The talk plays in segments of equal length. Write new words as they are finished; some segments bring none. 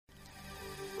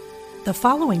The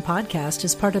following podcast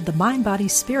is part of the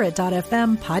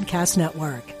MindBodySpirit.fm podcast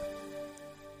network.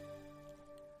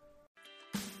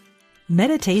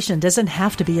 Meditation doesn't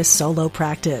have to be a solo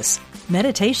practice.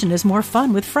 Meditation is more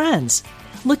fun with friends.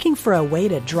 Looking for a way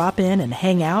to drop in and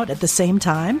hang out at the same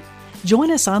time? Join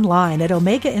us online at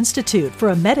Omega Institute for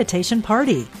a meditation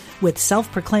party with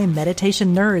self-proclaimed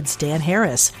meditation nerds Dan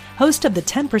Harris, host of the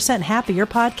 10% Happier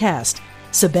podcast,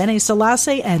 Sebene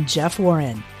Selassie, and Jeff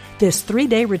Warren. This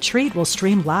 3-day retreat will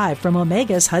stream live from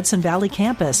Omega's Hudson Valley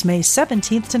campus May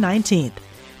 17th to 19th.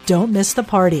 Don't miss the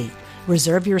party.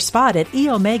 Reserve your spot at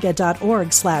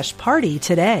eomega.org/party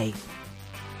today.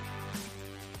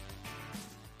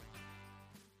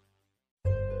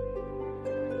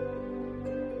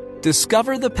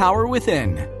 Discover the power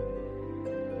within.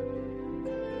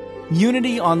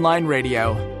 Unity Online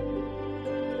Radio.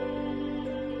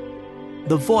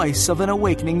 The voice of an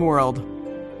awakening world.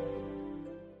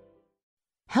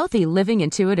 Healthy Living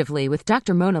Intuitively with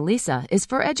Dr. Mona Lisa is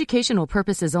for educational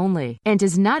purposes only and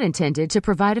is not intended to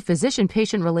provide a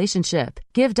physician-patient relationship,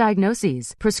 give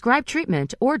diagnoses, prescribe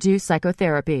treatment, or do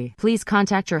psychotherapy. Please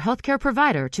contact your healthcare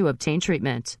provider to obtain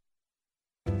treatment.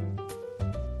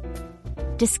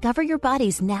 Discover your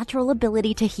body's natural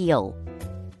ability to heal.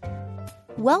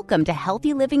 Welcome to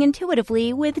Healthy Living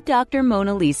Intuitively with Dr.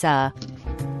 Mona Lisa.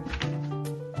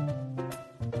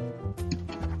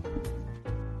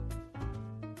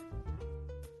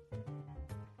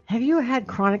 Have you had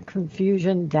chronic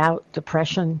confusion, doubt,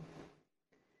 depression?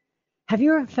 Have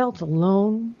you ever felt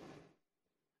alone,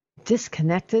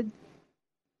 disconnected,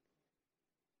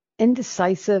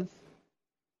 indecisive,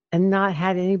 and not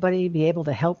had anybody be able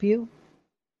to help you?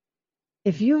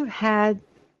 If you've had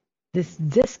this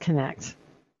disconnect,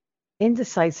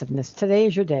 indecisiveness, today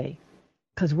is your day,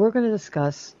 because we're going to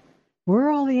discuss where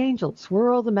are all the angels? Where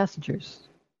are all the messengers?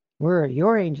 Where are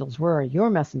your angels? Where are your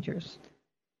messengers?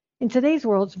 In today's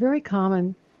world, it's very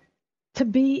common to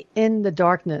be in the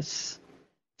darkness,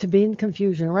 to be in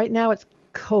confusion. Right now, it's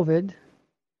COVID,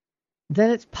 then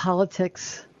it's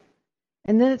politics,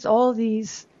 and then it's all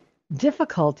these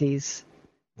difficulties.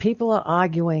 People are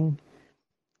arguing,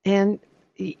 and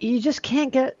you just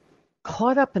can't get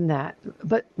caught up in that.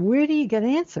 But where do you get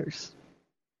answers?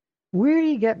 Where do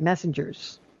you get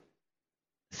messengers?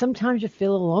 Sometimes you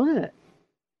feel alone in it.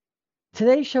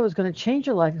 Today's show is going to change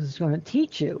your life because it's going to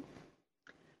teach you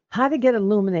how to get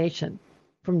illumination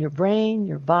from your brain,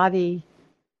 your body,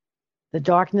 the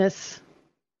darkness,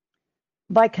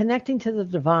 by connecting to the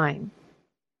divine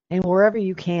and wherever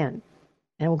you can.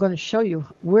 And we're going to show you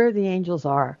where the angels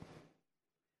are.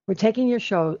 We're taking your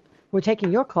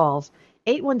calls,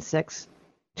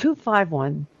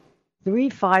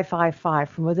 816-251-3555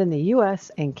 from within the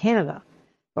U.S. and Canada.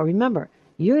 But remember,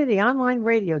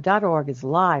 UnityOnlineRadio.org is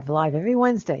live every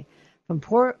Wednesday from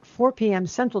 4 p.m.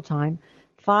 Central Time,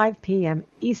 5 p.m.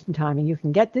 Eastern Time, and you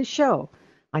can get this show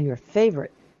on your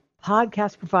favorite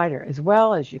podcast provider, as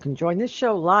well as you can join this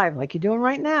show live like you're doing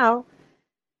right now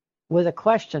with a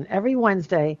question every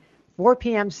Wednesday, 4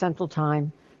 p.m. Central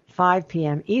Time, 5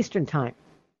 p.m. Eastern Time.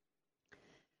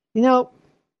 You know,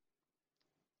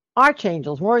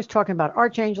 archangels, we're always talking about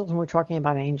archangels and we're talking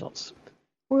about angels.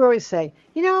 We always say,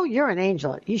 you know, you're an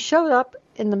angel. You showed up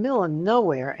in the middle of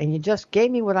nowhere and you just gave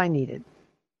me what I needed.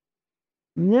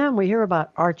 And then we hear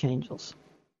about archangels.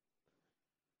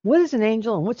 What is an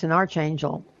angel and what's an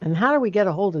archangel? And how do we get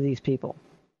a hold of these people?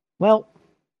 Well,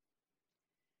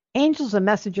 angels are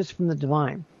messages from the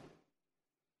divine.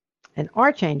 And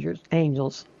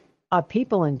angels are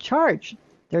people in charge.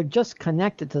 They're just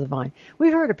connected to the divine.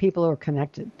 We've heard of people who are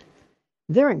connected.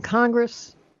 They're in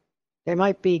Congress. They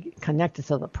might be connected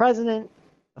to the president,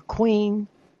 the queen,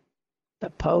 the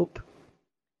pope.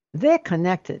 They're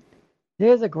connected.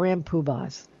 They're the grand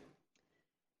poobahs.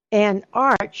 And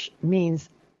arch means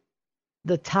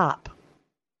the top.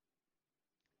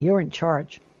 You're in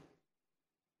charge.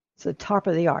 It's the top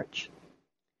of the arch.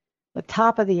 The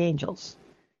top of the angels.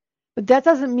 But that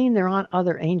doesn't mean there aren't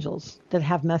other angels that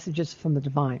have messages from the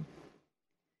divine.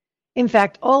 In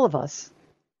fact, all of us,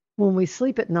 when we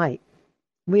sleep at night,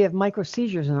 we have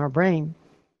microseizures in our brain.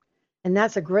 And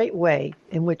that's a great way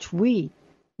in which we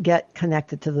get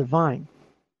connected to the divine.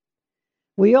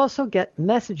 We also get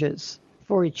messages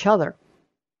for each other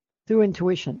through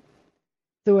intuition,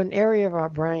 through an area of our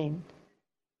brain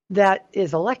that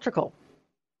is electrical.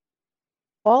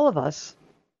 All of us,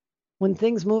 when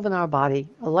things move in our body,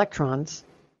 electrons,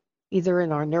 either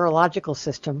in our neurological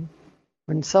system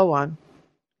and so on,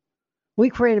 we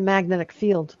create a magnetic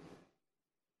field.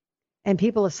 And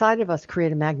people aside of us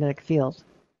create a magnetic field.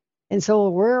 And so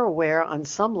we're aware on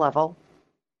some level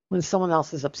when someone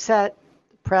else is upset,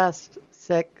 depressed,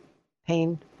 sick,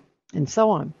 pain, and so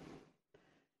on.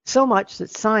 So much that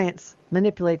science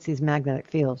manipulates these magnetic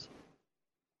fields.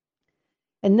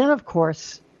 And then, of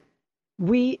course,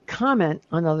 we comment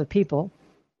on other people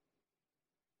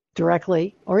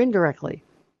directly or indirectly,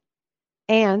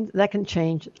 and that can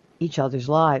change each other's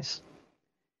lives.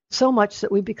 So much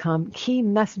that we become key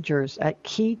messengers at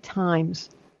key times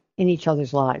in each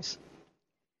other's lives.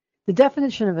 The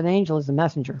definition of an angel is a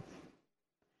messenger.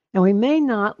 And we may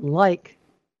not like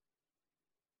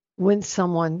when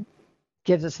someone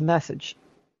gives us a message.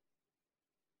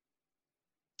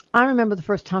 I remember the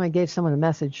first time I gave someone a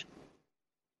message.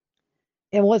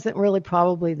 It wasn't really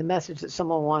probably the message that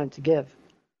someone wanted to give.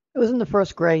 It was in the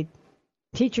first grade.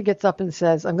 Teacher gets up and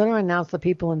says, I'm going to announce the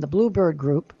people in the Bluebird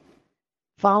group.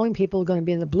 Following people are going to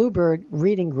be in the Bluebird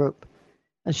reading group.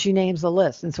 And she names the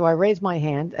list. And so I raise my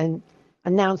hand and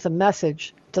announce a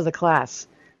message to the class.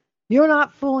 You're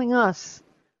not fooling us.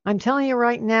 I'm telling you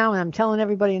right now, and I'm telling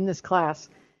everybody in this class,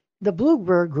 the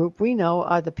Bluebird group we know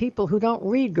are the people who don't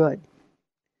read good.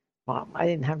 Well, I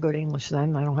didn't have good English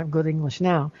then. I don't have good English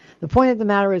now. The point of the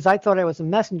matter is I thought I was a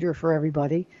messenger for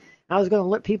everybody. I was going to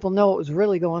let people know what was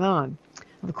really going on.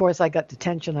 Of course, I got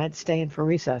detention. I had to stay in for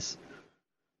recess.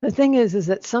 The thing is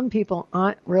that some people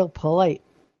aren't real polite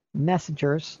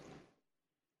messengers,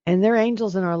 and they're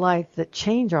angels in our life that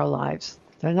change our lives.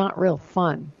 They're not real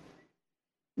fun.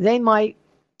 They might,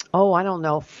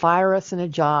 fire us in a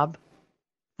job,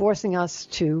 forcing us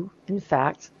to, in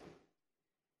fact,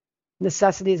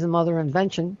 necessity is the mother of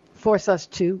invention, force us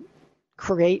to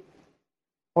create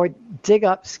or dig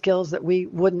up skills that we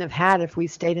wouldn't have had if we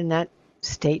stayed in that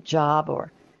state job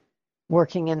or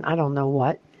working in I don't know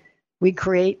what. We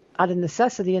create out of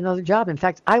necessity another job. In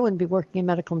fact, I wouldn't be working in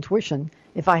medical intuition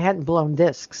if I hadn't blown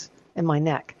discs in my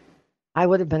neck. I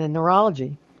would have been in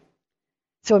neurology.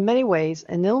 So in many ways,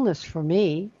 an illness for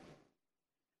me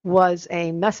was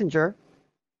a messenger.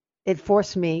 It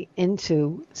forced me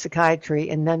into psychiatry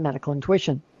and then medical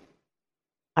intuition.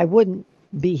 I wouldn't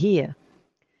be here.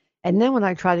 And then when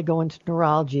I tried to go into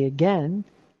neurology again,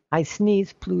 I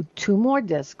sneezed, blew 2 more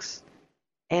discs,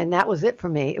 and that was it for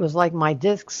me. It was like my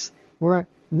discs were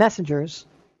messengers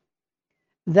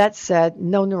that said,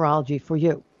 no neurology for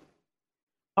you.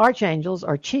 Archangels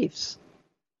are chiefs.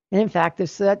 And in fact,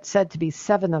 there's said to be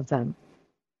 7 of them.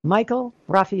 Michael,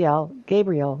 Raphael,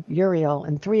 Gabriel, Uriel,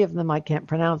 and 3 of them I can't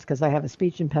pronounce because I have a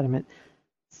speech impediment.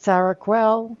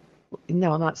 Saraquel,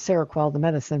 no, not Seroquel, the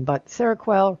medicine, but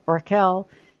Seroquel, Raquel,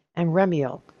 and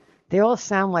Remiel. They all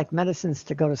sound like medicines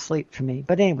to go to sleep for me.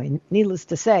 But anyway, needless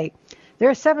to say, there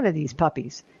are 7 of these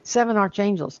puppies, 7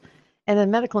 archangels. And in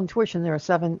medical intuition, there are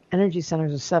 7 energy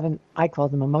centers or 7, I call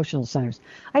them emotional centers.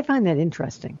 I find that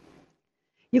interesting.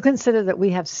 You consider that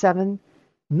we have 7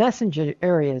 messenger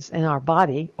areas in our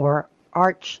body, or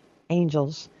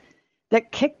archangels,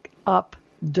 that kick up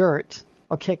dirt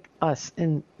or kick us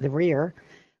in the rear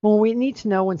when we need to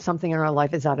know when something in our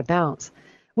life is out of balance.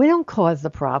 We don't cause the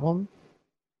problem,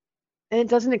 and it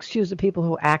doesn't excuse the people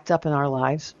who act up in our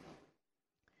lives,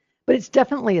 but it's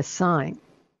definitely a sign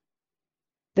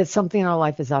that something in our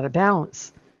life is out of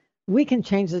balance. We can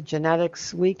change the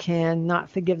genetics. We can not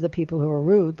forgive the people who are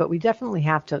rude, but we definitely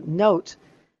have to note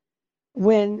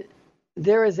when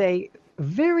there is a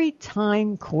very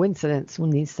time coincidence when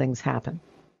these things happen.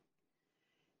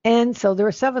 And so there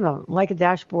are 7 of them, like a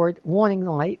dashboard warning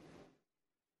light.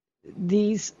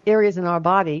 These areas in our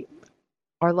body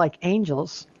are like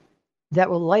angels that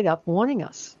will light up warning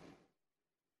us.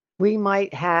 We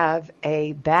might have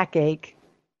a backache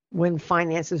when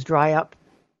finances dry up.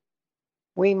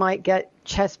 We might get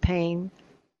chest pain,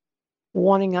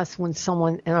 warning us when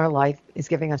someone in our life is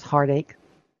giving us heartache.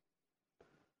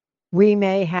 We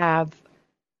may have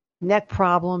neck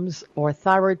problems or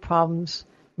thyroid problems,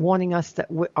 warning us that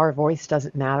our voice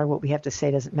doesn't matter, what we have to say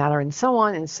doesn't matter, and so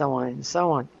on and so on and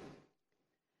so on.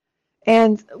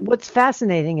 And what's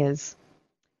fascinating is,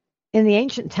 in the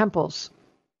ancient temples,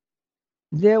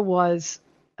 there was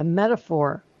a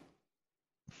metaphor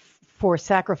for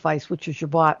sacrifice, which is your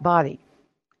body.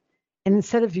 And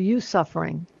instead of you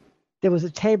suffering, there was a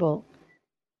table,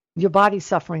 your body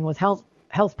suffering with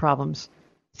health problems.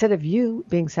 Instead of you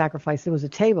being sacrificed, there was a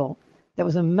table that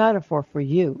was a metaphor for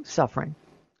you suffering.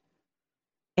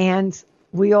 And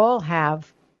we all have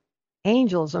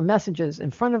angels or messages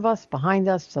in front of us, behind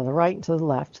us, to the right and to the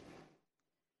left,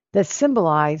 that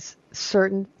symbolize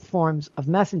certain forms of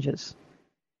messages.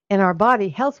 In our body,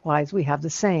 health-wise, we have the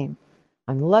same.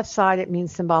 On the left side, it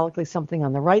means symbolically something.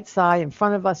 On the right side, in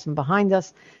front of us and behind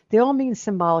us, they all mean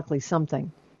symbolically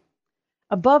something.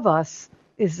 Above us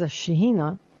is the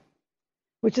Shekhinah,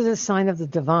 which is a sign of the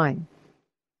divine.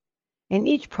 And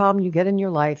each problem you get in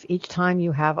your life, each time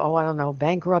you have,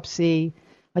 bankruptcy,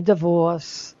 a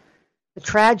divorce, a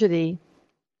tragedy,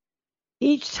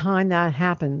 each time that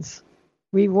happens,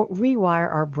 we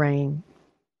rewire our brain.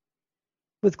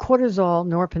 With cortisol,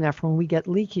 norepinephrine, we get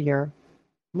leakier,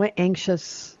 more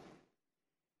anxious,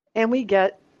 and we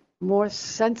get more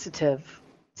sensitive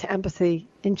to empathy,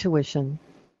 intuition,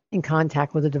 in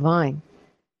contact with the divine.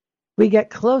 We get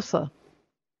closer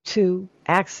to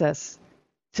access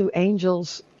to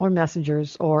angels or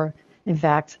messengers, or in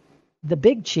fact, the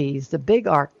big cheese, the big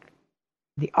arc,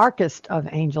 the archest of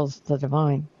angels, the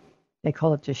divine. They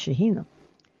call it the Shekhinah.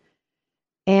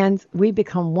 And we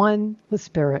become one with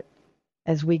spirit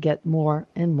as we get more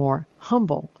and more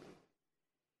humble.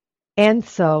 And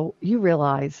so you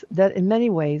realize that in many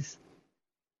ways,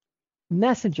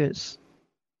 messages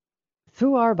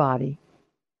through our body,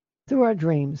 through our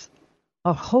dreams,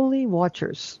 are holy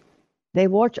watchers. They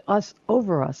watch us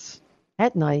over us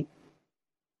at night,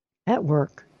 at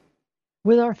work,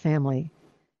 with our family,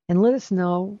 and let us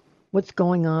know what's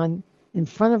going on in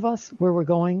front of us, where we're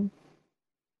going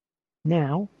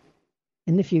now,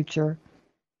 in the future,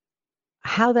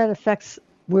 how that affects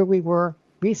where we were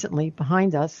recently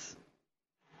behind us,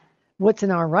 what's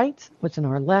in our right, what's in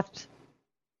our left,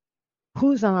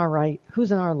 who's on our right,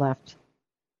 who's on our left,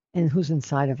 and who's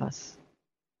inside of us.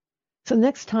 So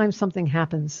next time something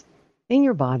happens in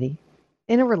your body,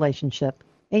 in a relationship,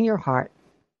 in your heart,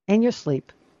 in your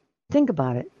sleep, think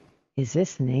about it. Is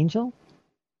this an angel?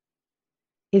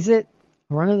 Is it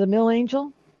a run-of-the-mill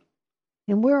angel?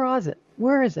 And where is it?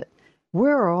 Where is it?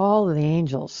 Where are all of the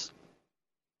angels?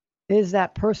 Is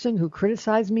that person who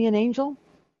criticized me an angel?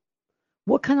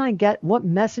 What can I get? What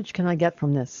message can I get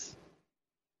from this?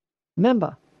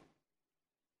 Remember,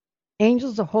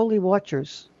 angels are holy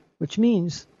watchers, which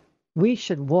means we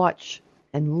should watch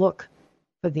and look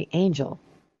for the angel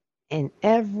in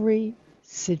every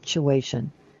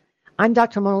situation. I'm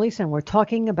Dr. Mona Lisa, and we're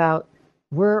talking about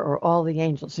where are all the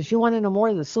angels. If you want to know more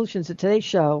of the solutions to today's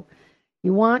show,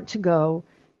 you want to go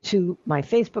to my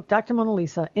Facebook, Dr. Mona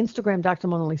Lisa, Instagram, Dr.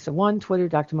 Mona Lisa 1, Twitter,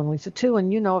 Dr. Mona Lisa 2,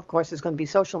 and of course, there's going to be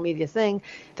social media thing,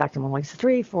 Dr. Mona Lisa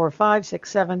 3, 4, 5,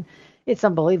 6, 7. It's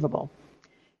unbelievable.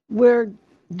 We're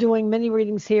doing many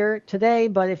readings here today,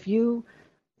 but if you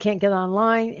can't get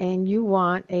online and you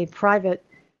want a private,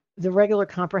 the regular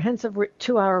comprehensive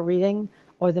 2-hour reading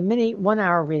or the mini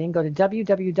 1-hour reading, go to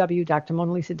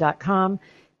www.drmonalisa.com,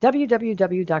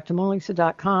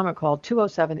 www.drmonalisa.com, or call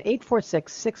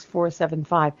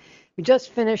 207-846-6475. We just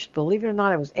finished, believe it or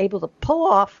not, I was able to pull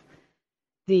off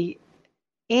the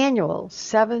annual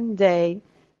 7-day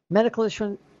medical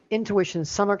intuition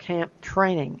summer camp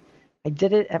training. I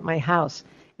did it at my house.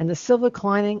 And the silver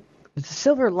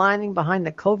lining behind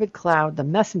the COVID cloud, the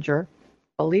messenger,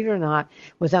 believe it or not,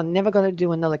 was I'm never going to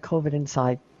do another COVID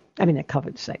inside. I mean, a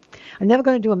COVID site. I'm never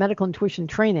going to do a medical intuition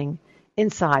training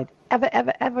inside, ever,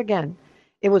 ever, ever again.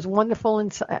 It was wonderful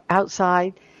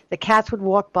outside. The cats would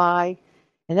walk by,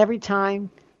 and every time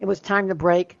it was time to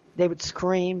break, they would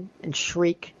scream and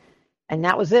shriek. And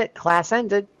that was it. Class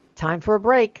ended. Time for a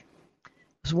break.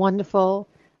 It was wonderful.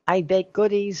 I baked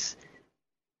goodies,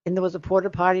 and there was a porta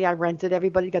potty I rented.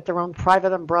 Everybody got their own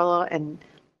private umbrella and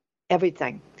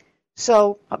everything.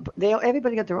 So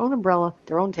everybody got their own umbrella,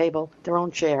 their own table, their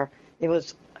own chair. It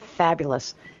was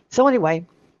fabulous. So anyway,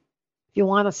 if you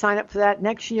want to sign up for that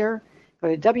next year,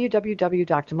 go to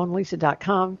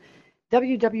www.drmonalisa.com,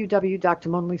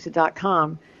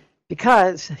 www.drmonalisa.com,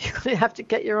 because you're going to have to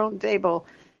get your own table,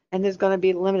 and there's going to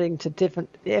be limiting to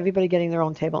everybody getting their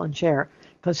own table and chair.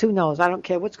 Because who knows? I don't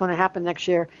care what's going to happen next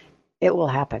year. It will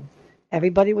happen.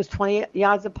 Everybody was 20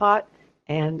 yards apart,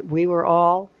 and we were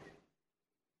all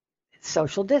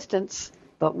social distance,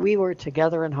 but we were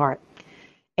together in heart.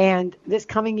 And this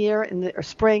coming year in the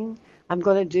spring, I'm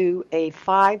going to do a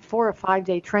 4 or 5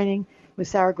 day training with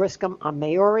Sarah Griscom on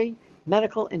Maori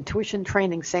medical intuition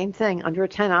training. Same thing, under a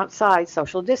tent outside,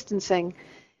 social distancing,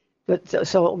 but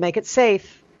so it will make it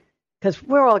safe, because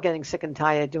we're all getting sick and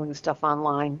tired of doing stuff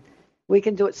online. We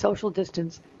can do it social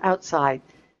distance outside.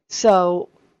 So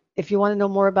if you want to know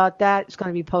more about that, it's going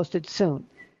to be posted soon.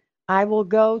 I will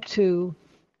go to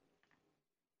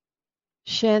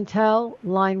Chantel,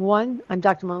 line 1. I'm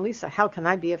Dr. Mona Lisa. How can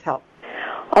I be of help?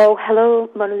 Oh, hello,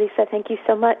 Mona Lisa. Thank you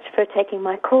so much for taking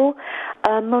my call.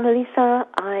 Mona Lisa,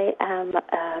 I am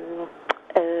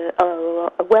a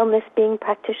wellness being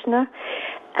practitioner,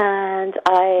 and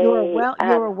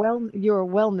You're a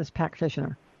wellness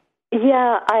practitioner.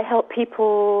 Yeah, I help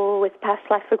people with past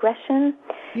life regression.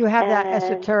 You have that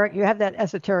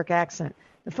esoteric accent.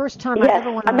 The first time I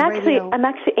ever went on radio. I'm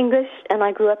actually English, and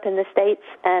I grew up in the States,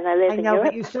 and I live in Europe.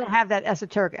 But you still have that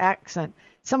esoteric accent.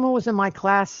 Someone was in my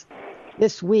class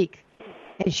this week,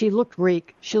 and she looked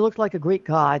Greek. She looked like a Greek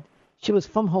god. She was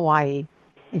from Hawaii,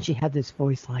 and she had this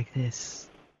voice like this.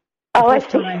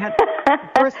 The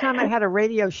first time I had a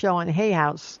radio show on Hay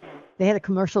House, they had a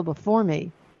commercial before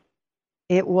me.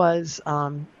 It was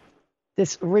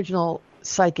this original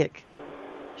psychic.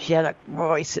 She had a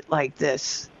voice like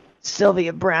this.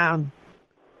 Sylvia Brown.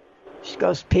 She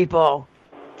goes, people,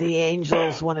 the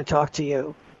angels want to talk to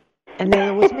you. And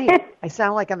then it was me. I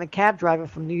sound like I'm a cab driver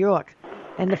from New York.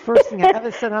 And the first thing I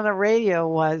ever said on the radio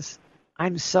was,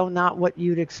 I'm so not what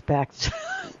you'd expect.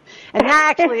 And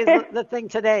that actually is the thing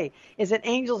today, is that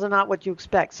angels are not what you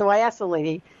expect. So I asked the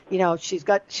lady,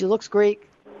 she looks Greek.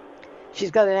 She's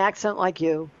got an accent like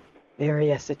you.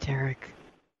 Very esoteric,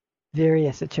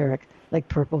 like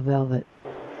purple velvet.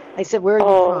 I said, where are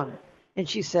you from? And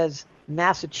she says,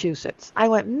 Massachusetts. I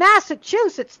went,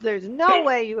 Massachusetts? There's no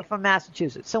way you're from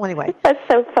Massachusetts. So anyway. That's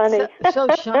so funny. So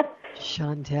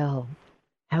Chantel,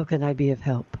 how can I be of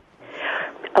help?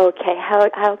 Okay,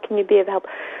 how can you be of help?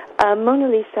 Mona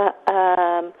Lisa,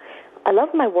 I love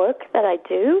my work that I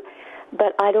do,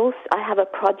 but I have a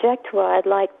project where I'd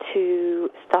like to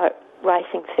start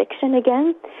writing fiction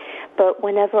again. But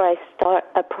whenever I start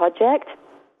a project,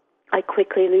 I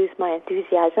quickly lose my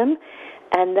enthusiasm,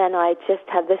 and then I just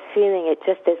have this feeling it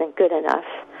just isn't good enough.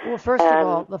 Well, first of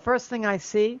all, the first thing I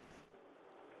see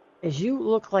is you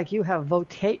look like you have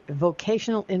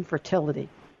vocational infertility.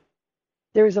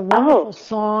 There is a wonderful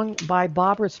song by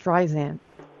Barbra Streisand.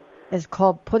 It's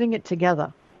called Putting It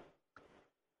Together.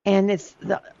 And it's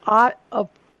the art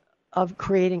of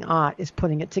creating art is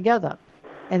putting it together.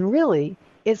 And really,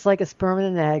 it's like a sperm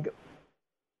and an egg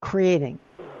creating.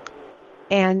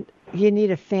 And you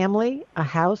need a family, a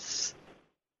house,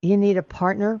 you need a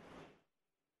partner,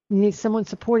 you need someone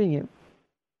supporting you.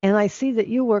 And I see that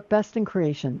you work best in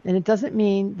creation. And it doesn't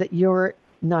mean that you're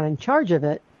not in charge of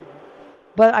it,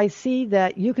 but I see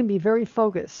that you can be very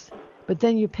focused, but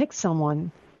then you pick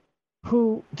someone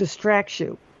who distracts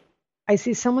you. I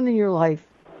see someone in your life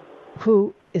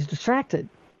who is distracted.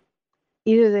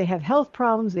 Either they have health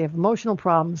problems, they have emotional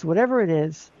problems, whatever it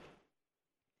is.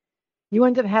 You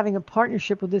end up having a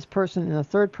partnership with this person, and a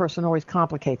third person always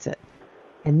complicates it.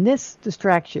 And this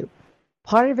distracts you.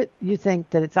 Part of it, you think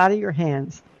that it's out of your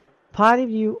hands. Part of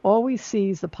you always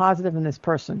sees the positive in this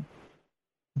person.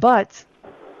 But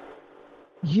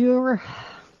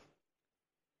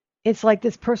it's like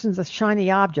this person's a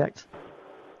shiny object,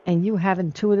 and you have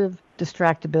intuitive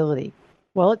distractibility.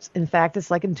 Well, it's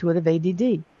like intuitive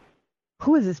ADD.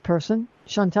 Who is this person,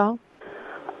 Chantal?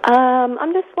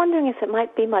 I'm just wondering if it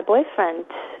might be my boyfriend.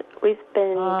 We've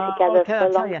been together for a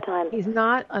long time.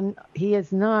 He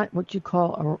is not what you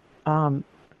call a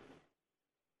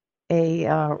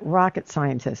rocket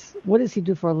scientist. What does he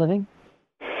do for a living?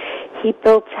 He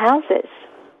builds houses,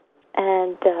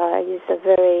 and he's a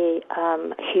very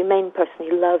humane person.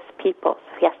 He loves people,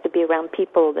 so he has to be around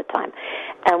people all the time.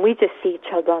 And we just see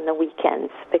each other on the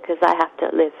weekends because I have to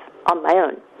live on my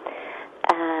own.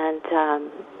 And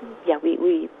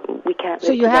we can't.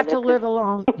 So you have to live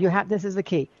alone. This is the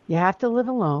key. You have to live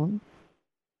alone.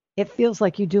 It feels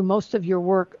like you do most of your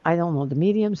work. I don't know, the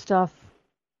medium stuff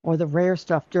or the rare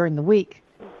stuff during the week,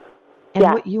 and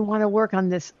what you want to work on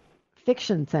this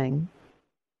fiction thing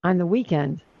on the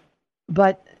weekend,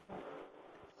 but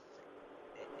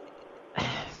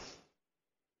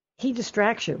he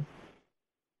distracts you.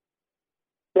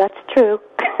 That's true.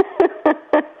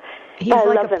 He's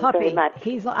like a puppy.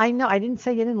 I know. I didn't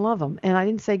say you didn't love him, and I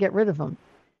didn't say get rid of him.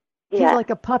 He's like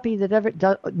a puppy that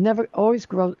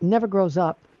never grows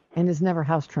up, and is never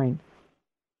house trained.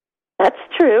 That's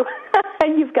true.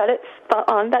 You've got it spot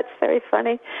on. That's very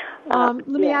funny. Let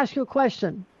me ask you a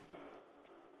question.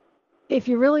 If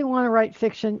you really want to write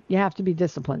fiction, you have to be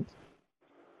disciplined.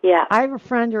 Yeah. I have a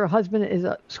friend, her husband is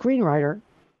a screenwriter.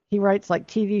 He writes like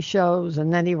TV shows,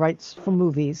 and then he writes for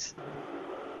movies.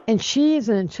 And she is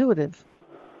an intuitive.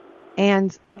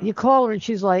 And you call her, and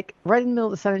she's like, right in the middle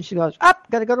of the sentence, she goes,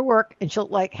 got to go to work. And she'll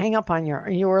like hang up on you.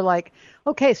 And you were like,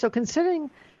 okay, so considering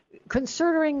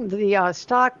the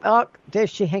stock, there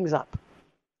she hangs up.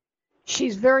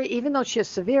 She's even though she has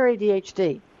severe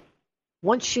ADHD,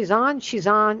 once she's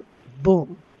on,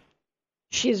 boom.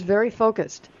 She's very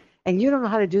focused. And you don't know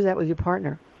how to do that with your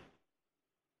partner.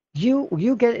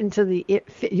 You get into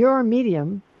you're a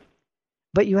medium,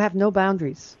 but you have no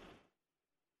boundaries.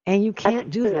 And you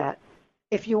can't do that.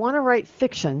 If you want to write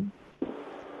fiction,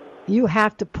 you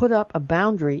have to put up a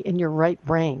boundary in your right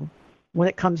brain when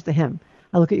it comes to him.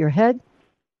 I look at your head.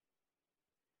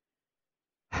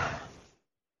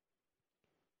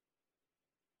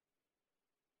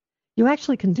 You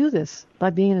actually can do this by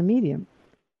being a medium.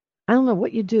 I don't know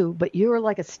what you do, but you're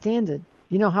like a standard.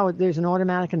 You know how there's an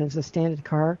automatic and there's a standard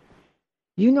car?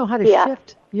 You know how to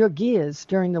shift your gears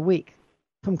during the week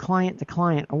from client to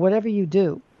client or whatever you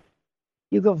do.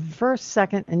 You go first,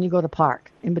 second, and you go to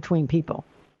park in between people.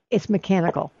 It's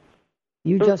mechanical.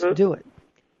 You just do it.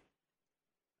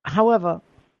 However,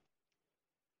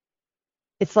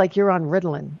 it's like you're on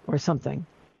Ritalin or something.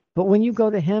 But when you go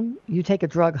to him, you take a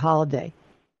drug holiday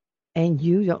and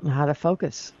you don't know how to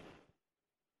focus.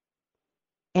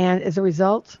 And as a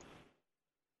result,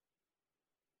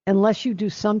 unless you do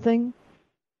something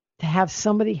to have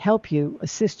somebody help you,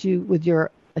 assist you with your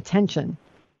attention,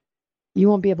 you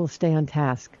won't be able to stay on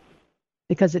task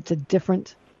because it's a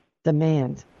different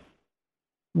demand.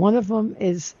 One of them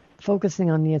is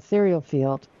focusing on the ethereal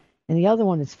field, and the other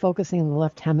one is focusing on the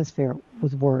left hemisphere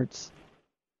with words.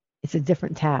 It's a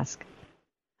different task.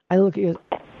 I look at your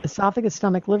esophagus,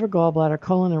 stomach, liver, gallbladder,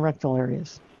 colon, and rectal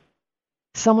areas.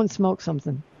 Someone smoked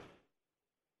something.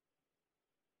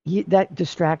 That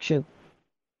distracts you.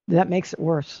 That makes it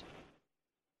worse.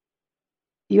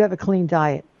 You have a clean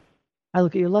diet. I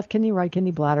look at your left kidney, right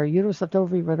kidney, bladder, uterus, left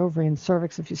ovary, right ovary, and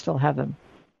cervix if you still have them.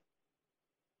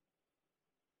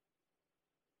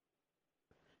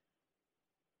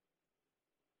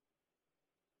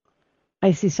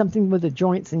 I see something with the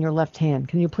joints in your left hand.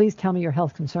 Can you please tell me your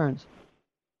health concerns?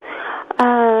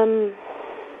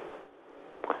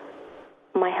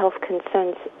 My health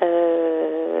concerns,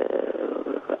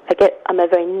 I'm a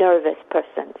very nervous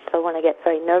person. So when I get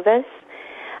very nervous,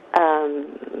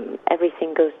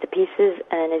 everything goes to pieces.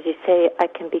 And as you say, I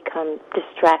can become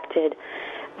distracted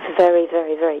very,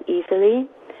 very, very easily.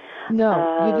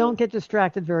 No, you don't get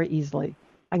distracted very easily.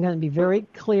 I'm going to be very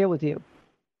clear with you.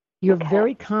 You're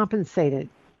very compensated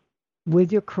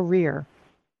with your career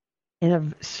in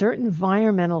a certain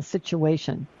environmental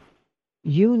situation.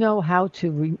 You know how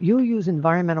to, you use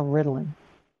environmental Ritalin.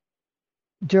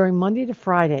 During Monday to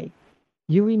Friday,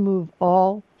 you remove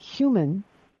all human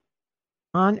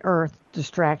on earth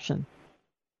distraction.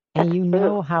 And you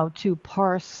know how to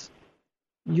parse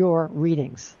your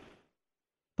readings.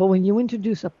 But when you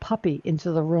introduce a puppy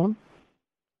into the room,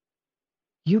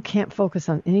 you can't focus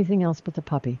on anything else but the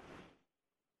puppy.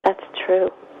 That's true.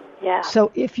 Yeah.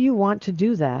 So if you want to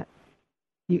do that,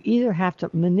 you either have to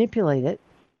manipulate it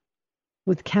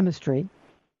with chemistry,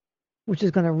 which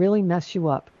is going to really mess you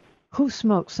up. Who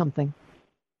smokes something?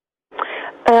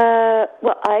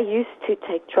 Well, I used to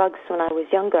take drugs when I was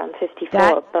younger. I'm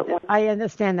 54. I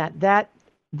understand that. That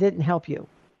didn't help you.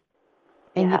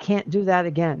 And you can't do that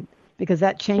again because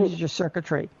that changes your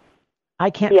circuitry.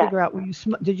 I can't figure out,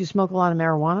 did you smoke a lot of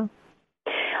marijuana?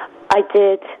 I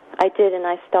did, and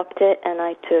I stopped it, and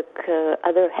I took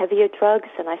other heavier drugs,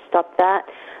 and I stopped that.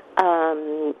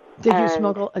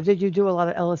 Did you do a lot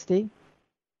of LSD?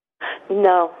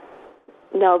 No,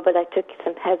 but I took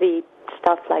some heavy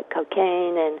stuff like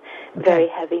cocaine and very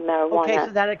heavy marijuana. Okay,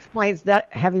 so that explains that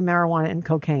heavy marijuana and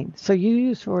cocaine. So you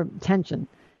use for attention.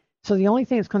 So the only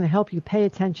thing that's going to help you pay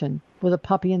attention with a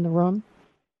puppy in the room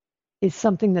is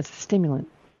something that's a stimulant.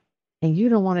 And you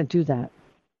don't want to do that.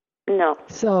 No.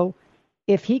 So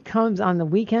if he comes on the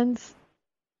weekends,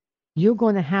 you're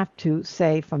going to have to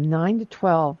say from 9 to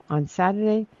 12 on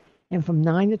Saturday and from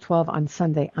 9 to 12 on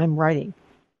Sunday, I'm writing.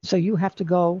 So you have to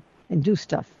go and do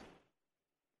stuff.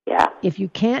 Yeah. If you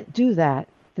can't do that,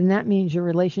 then that means your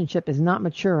relationship is not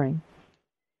maturing.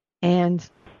 And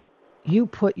you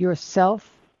put yourself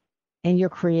and your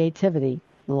creativity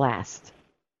last.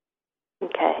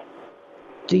 Okay.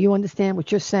 Do you understand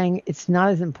what you're saying? It's not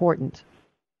as important.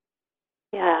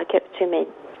 Yeah, I get what you mean.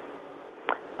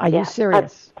 Are you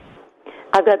serious?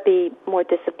 I've got to be more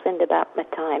disciplined about my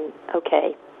time.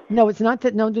 Okay. No, it's not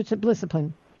that. No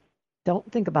discipline. Don't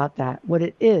think about that. What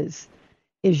it is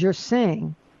you're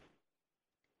saying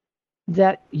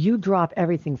that you drop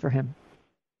everything for him.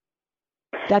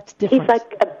 That's different. He's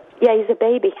like, he's a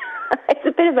baby. It's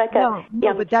a bit of like a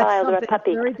young child or a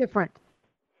puppy. It's very different.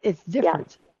 It's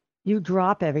different. Yeah. You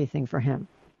drop everything for him,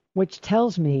 which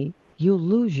tells me you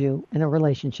lose you in a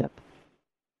relationship.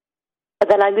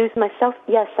 That I lose myself?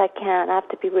 Yes, I can. I have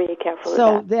to be really careful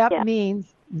so with that. So that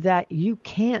means that you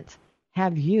can't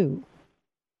have you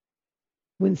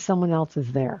when someone else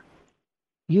is there.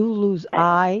 You lose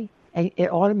I, and it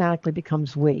automatically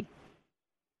becomes we.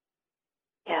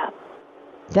 Yeah.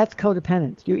 That's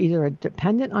codependent. You're either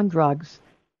dependent on drugs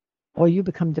or you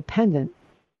become dependent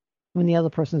when the other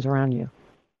person's around you.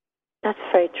 That's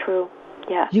very true.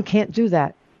 Yeah. You can't do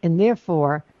that. And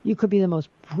therefore, you could be the most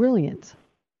brilliant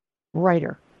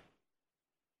writer.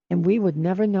 And we would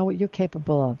never know what you're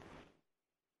capable of.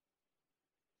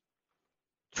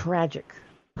 tragic.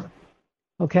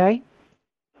 Okay?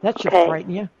 That should Okay.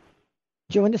 frighten you.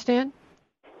 Do you understand?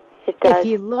 It does.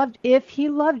 If he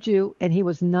loved you and he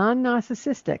was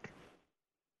non-narcissistic,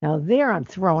 now there I'm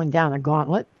throwing down a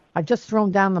gauntlet. I've just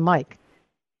thrown down the mic.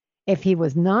 If he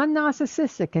was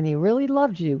non-narcissistic and he really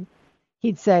loved you,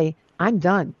 he'd say, I'm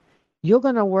done. You're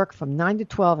going to work from 9 to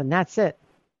 12 and that's it.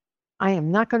 I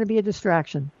am not going to be a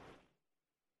distraction.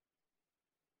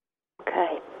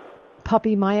 Okay.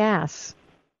 Puppy my ass.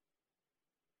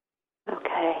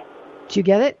 Okay. Do you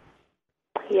get it?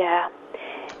 Yeah.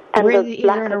 And We're the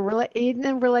either in a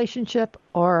relationship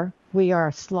or we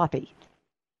are sloppy.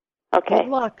 Okay. Good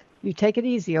luck. You take it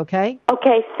easy, okay?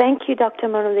 Okay. Thank you, Dr.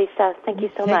 Mona Lisa. Thank you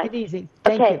so much. Take it easy.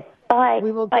 Thank Okay. you. Bye.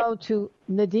 We will Bye. go to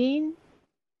Nadine,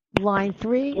 line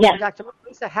 3. Yes. Dr.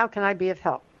 Lisa, how can I be of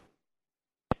help?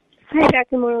 Hi,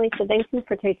 Dr. Mona Lisa. Thank you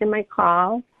for taking my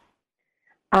call.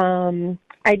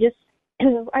 I just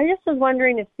was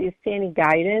wondering if you see any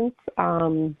guidance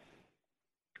from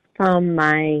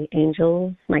my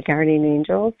angels, my guardian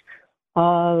angels,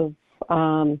 of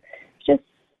just.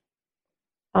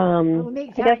 Let me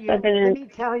I guess I've been in. let me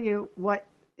tell you what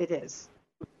it is.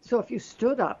 So if you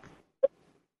stood up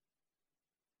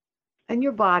and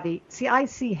your body, see, I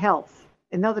see health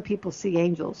and other people see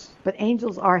angels, but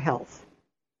angels are health.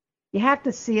 You have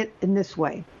to see it in this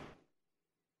way.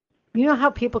 You know how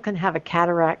people can have a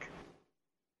cataract?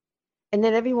 And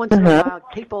then every once in a while,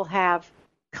 people have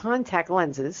contact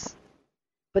lenses.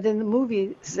 But in the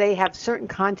movies, they have certain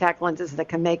contact lenses that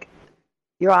can make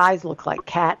your eyes look like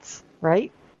cats,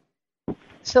 right?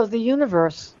 So the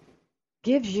universe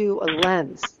gives you a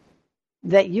lens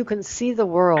that you can see the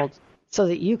world so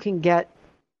that you can get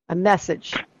a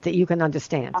message that you can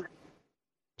understand.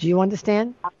 Do you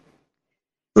understand?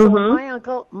 So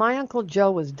when my uncle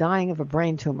Joe was dying of a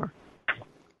brain tumor,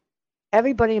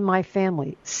 everybody in my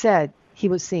family said he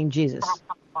was seeing Jesus,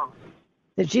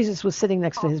 that Jesus was sitting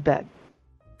next to his bed.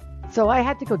 So I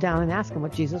had to go down and ask him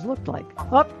what Jesus looked like.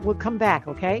 Oh, we'll come back,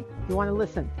 okay? You want to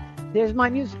listen? There's my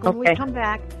music. When we come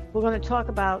back, we're going to talk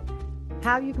about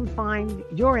how you can find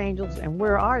your angels and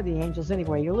where are the angels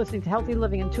anyway. You're listening to Healthy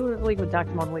Living Intuitively with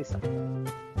Dr. Mona Lisa.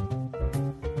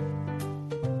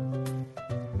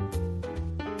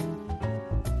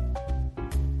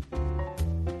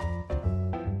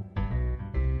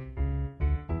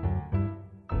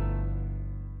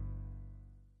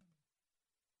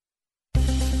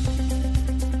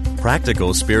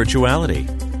 Practical spirituality.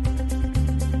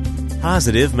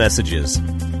 Positive messages.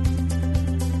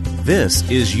 This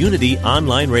is Unity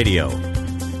Online Radio,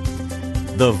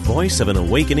 the voice of an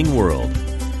awakening world.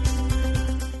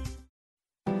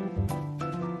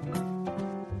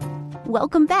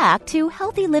 Welcome back to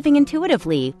Healthy Living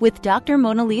Intuitively with Dr.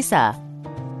 Mona Lisa.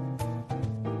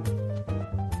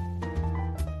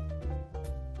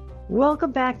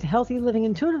 Welcome back to Healthy Living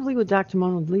Intuitively with Dr.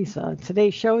 Mona Lisa.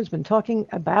 Today's show has been talking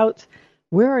about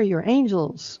where are your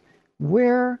angels?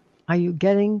 Where are you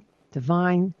getting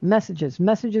divine messages?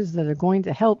 Messages that are going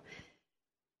to help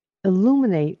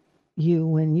illuminate you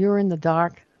when you're in the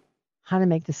dark, how to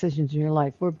make decisions in your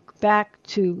life. We're back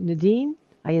to Nadine.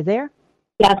 Are you there?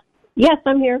 Yes. Yes,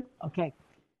 I'm here. Okay.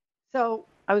 So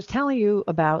I was telling you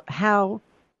about how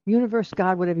universe,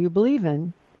 God, whatever you believe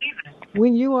in,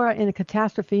 when you are in a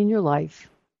catastrophe in your life,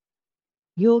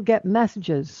 you'll get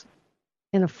messages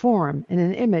in a form, in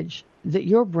an image that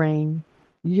your brain,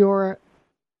 your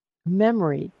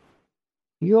memory,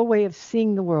 your way of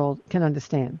seeing the world can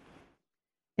understand.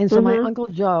 And so my Uncle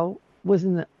Joe was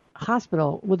in the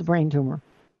hospital with a brain tumor.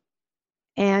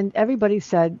 And everybody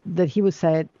said that he was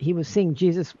seeing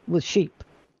Jesus with sheep.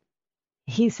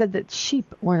 He said that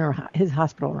sheep were in his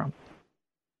hospital room.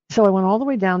 So I went all the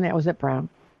way down there. I was at Brown.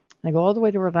 I go all the way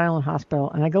to Rhode Island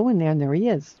Hospital, and I go in there, and there he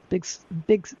is, big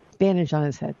bandage on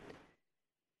his head.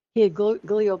 He had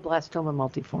glioblastoma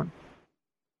multiforme.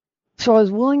 So I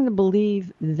was willing to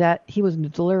believe that he was in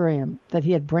delirium, that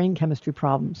he had brain chemistry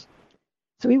problems.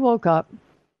 So he woke up,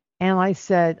 and I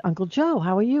said, Uncle Joe,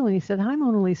 how are you? And he said, hi,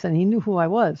 Mona Lisa, and he knew who I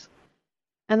was.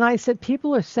 And I said,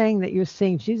 people are saying that you're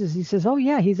seeing Jesus. He says, oh,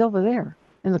 yeah, he's over there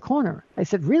in the corner. I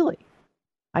said, really?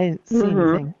 I didn't see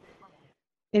anything.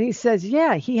 And he says,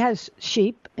 yeah, he has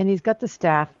sheep, and he's got the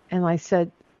staff. And I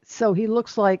said, so he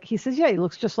looks like, he says, yeah, he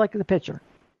looks just like the picture.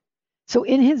 So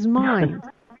in his mind,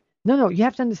 no, you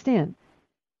have to understand,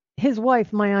 his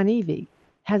wife, my Aunt Evie,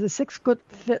 has a 6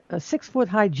 foot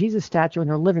high Jesus statue in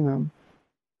her living room.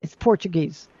 It's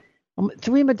Portuguese.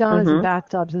 3 Madonnas and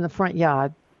bathtubs in the front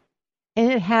yard. And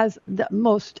it has the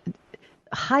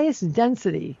highest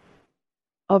density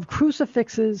of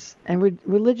crucifixes and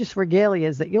religious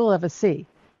regalias that you'll ever see.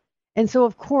 And so,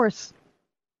 of course,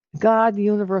 God, the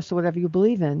universe, or whatever you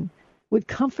believe in, would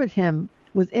comfort him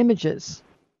with images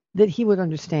that he would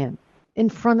understand in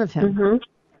front of him. Mhm.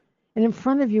 And in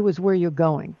front of you is where you're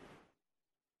going.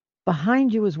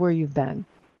 Behind you is where you've been.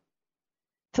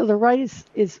 To the right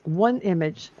is one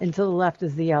image, and to the left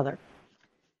is the other.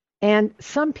 And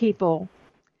some people,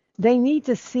 they need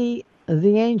to see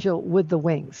the angel with the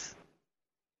wings.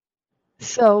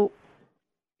 So,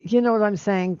 you know what I'm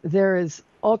saying? There is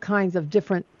all kinds of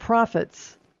different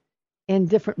prophets in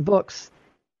different books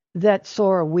that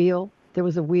saw a wheel. There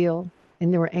was a wheel,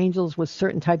 and there were angels with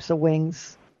certain types of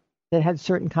wings that had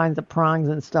certain kinds of prongs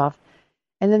and stuff.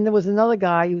 And then there was another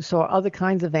guy who saw other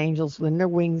kinds of angels when their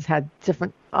wings had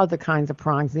different other kinds of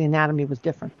prongs. The anatomy was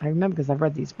different. I remember because I've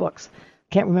read these books.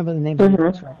 Can't remember the names of the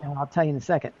books right now. I'll tell you in a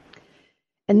second.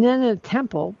 And then in a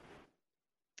temple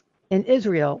in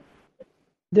Israel,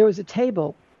 there was a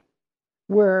table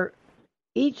where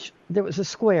there was a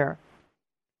square,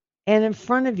 and in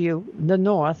front of you, the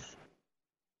north,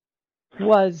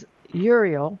 was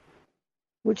Uriel,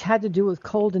 which had to do with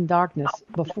cold and darkness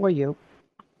before you,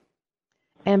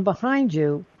 and behind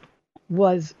you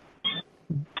was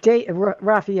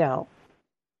Raphael.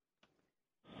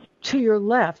 To your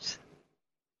left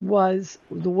was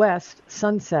the west,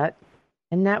 sunset,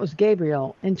 and that was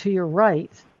Gabriel, and to your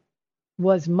right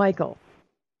was Michael,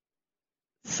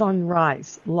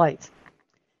 sunrise, light.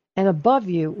 And above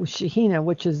you was Shekinah,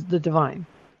 which is the divine.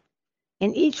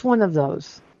 And each one of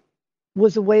those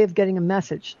was a way of getting a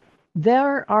message.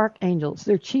 They're archangels,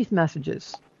 they're chief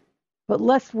messages. But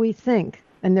lest we think,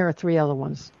 and there are 3 other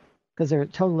ones, because there are a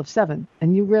total of 7,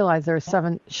 and you realize there are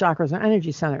 7 chakras or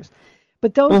energy centers.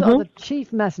 But those are the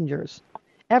chief messengers.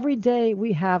 Every day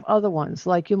we have other ones,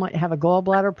 like you might have a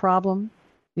gallbladder problem.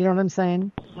 You know what I'm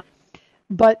saying?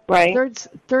 But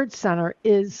third center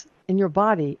is in your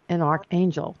body an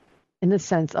archangel in the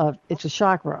sense of it's a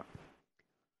chakra.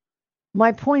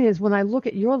 My point is, when I look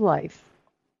at your life,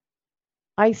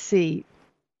 I see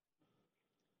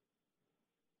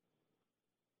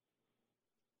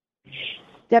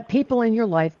that people in your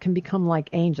life can become like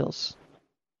angels,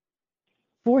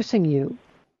 forcing you,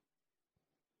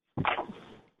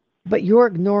 but you're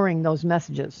ignoring those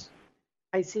messages.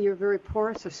 I see you're a very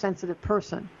porous or sensitive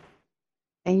person,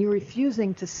 and you're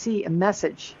refusing to see a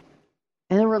message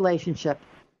in a relationship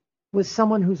with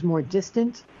someone who's more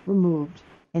distant, removed,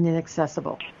 and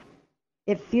inaccessible.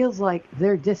 It feels like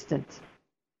they're distant.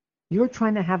 You're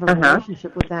trying to have a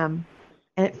relationship with them,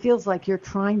 and it feels like you're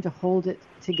trying to hold it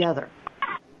together.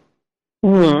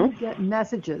 You get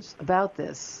messages about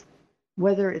this,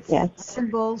 whether it's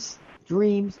symbols,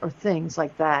 dreams, or things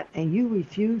like that, and you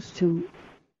refuse to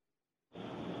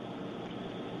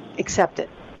accept it.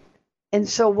 And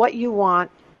so what you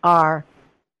want are,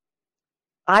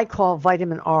 I call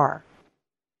vitamin R,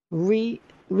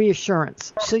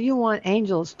 reassurance. So you want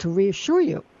angels to reassure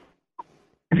you.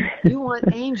 You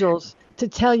want angels to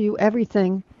tell you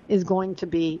everything is going to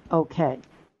be okay.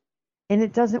 And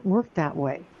it doesn't work that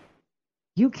way.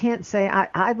 You can't say,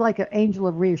 I'd like an angel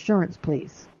of reassurance,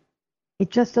 please. It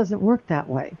just doesn't work that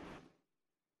way.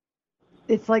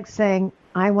 It's like saying,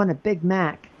 I want a Big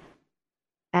Mac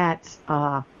at,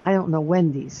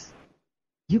 Wendy's.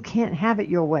 You can't have it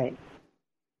your way.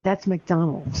 That's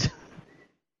McDonald's.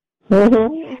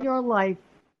 In your life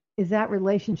is that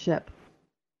relationship.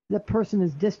 The person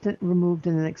is distant, removed,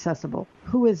 and inaccessible.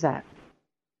 Who is that?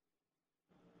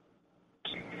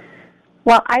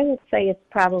 Well, I would say it's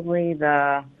probably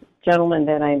the gentleman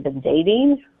that I've been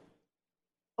dating.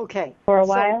 Okay. For a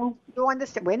while. You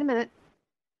understand? Wait a minute.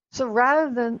 So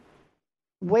rather than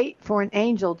wait for an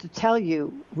angel to tell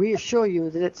you, reassure you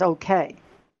that it's okay,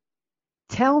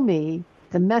 tell me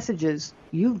the messages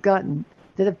you've gotten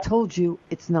that have told you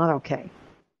it's not okay.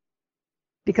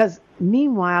 Because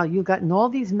meanwhile, you've gotten all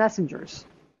these messengers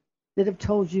that have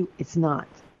told you it's not.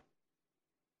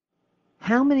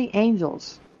 How many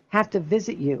angels have to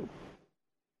visit you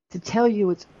to tell you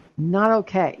it's not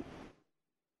okay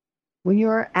when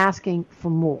you're asking for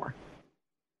more?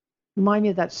 Remind me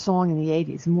of that song in the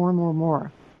 80s, More, More,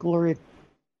 More. Gloria,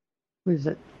 what is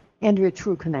it? Andrea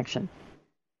True Connection.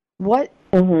 What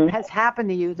has happened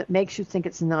to you that makes you think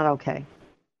it's not okay?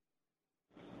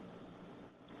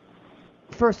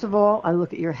 First of all, I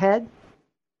look at your head.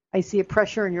 I see a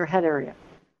pressure in your head area.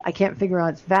 I can't figure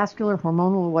out if it's vascular,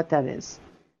 hormonal, or what that is.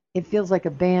 It feels like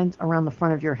a band around the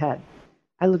front of your head.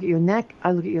 I look at your neck.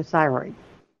 I look at your thyroid.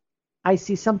 I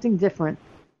see something different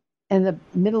in the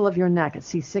middle of your neck at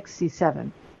C6,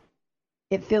 C7.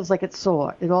 It feels like it's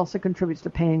sore. It also contributes to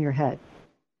pain in your head.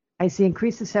 I see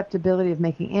increased susceptibility of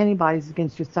making antibodies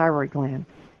against your thyroid gland.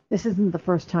 This isn't the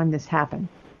first time this happened.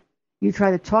 You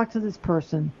try to talk to this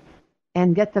person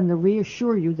and get them to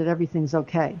reassure you that everything's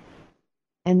okay.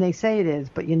 And they say it is,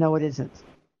 but you know it isn't.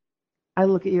 I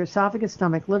look at your esophagus,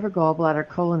 stomach, liver, gallbladder,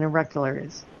 colon, and rectal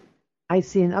areas. I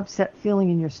see an upset feeling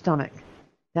in your stomach,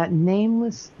 that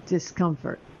nameless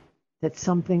discomfort that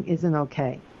something isn't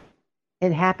okay.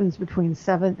 It happens between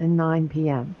 7 and 9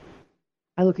 p.m.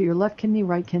 I look at your left kidney,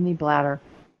 right kidney, bladder,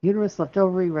 uterus, left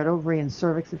ovary, red ovary, and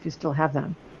cervix if you still have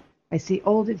them. I see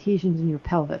old adhesions in your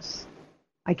pelvis.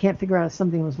 I can't figure out if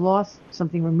something was lost,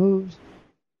 something removed.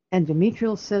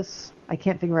 Endometrial cysts, I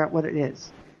can't figure out what it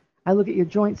is. I look at your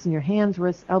joints in your hands,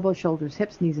 wrists, elbows, shoulders,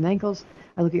 hips, knees, and ankles.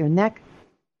 I look at your neck,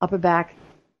 upper back,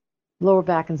 lower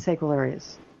back, and sacral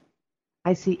areas.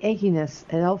 I see achiness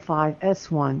at L5,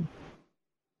 S1,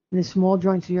 in the small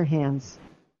joints of your hands.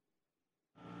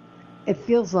 It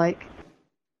feels like,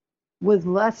 with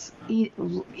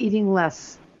eating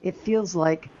less, it feels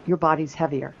like your body's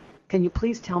heavier. Can you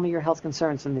please tell me your health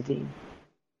concerns, Nadine?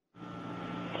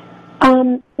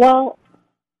 Well,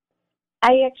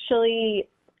 I actually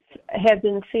have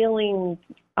been feeling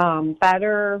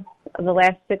better the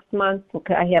last 6 months.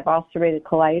 I have ulcerative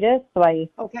colitis, so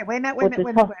Okay, wait a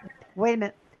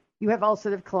minute. You have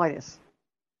ulcerative colitis.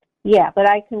 Yeah, but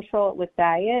I control it with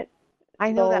diet.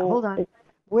 I know that. Hold on.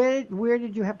 Where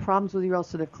did you have problems with your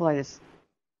ulcerative colitis?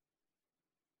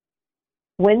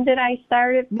 When did I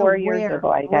start it? 4 years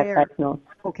ago I got diagnosed.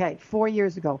 Okay, 4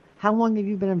 years ago. How long have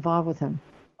you been involved with him?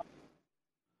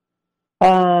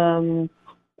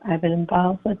 I've been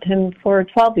involved with him for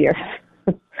 12 years.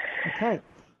 Okay.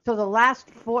 So the last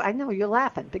 4, I know you're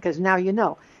laughing because now you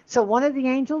know. So one of the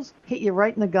angels hit you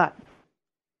right in the gut.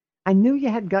 I knew you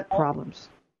had gut problems.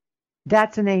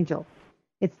 That's an angel.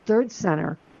 It's third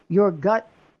center. Your gut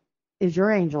is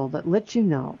your angel that lets you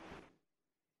know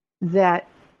that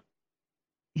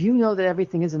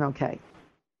everything isn't okay.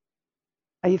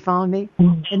 Are you following me?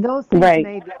 And those things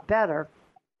may be better.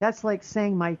 That's like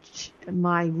saying my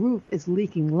roof is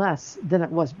leaking less than it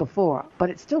was before,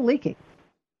 but it's still leaking.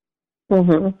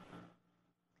 Mm-hmm.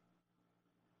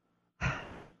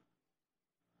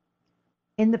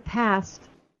 In the past,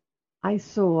 I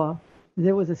saw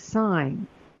there was a sign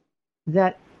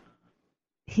that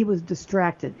he was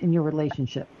distracted in your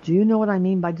relationship. Do you know what I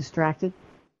mean by distracted?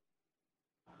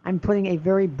 I'm putting a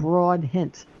very broad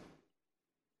hint.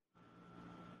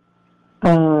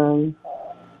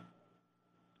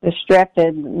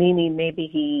 Distracted, meaning maybe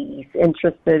he's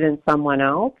interested in someone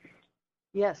else?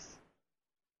 Yes.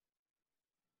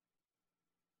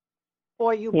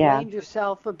 Or you blamed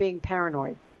yourself for being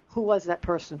paranoid. Who was that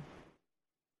person?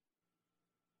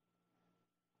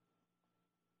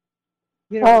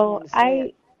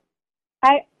 I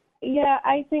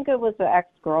think it was an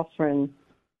ex-girlfriend.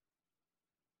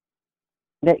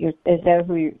 Is that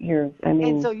who you're? I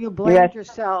mean, and so you blamed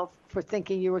yourself for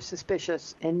thinking you were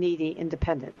suspicious and needy,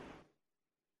 independent.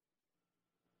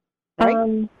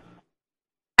 Right?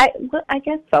 I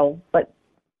guess so, but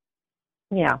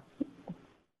yeah,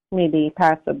 maybe,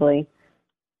 possibly.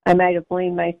 I might have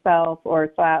blamed myself or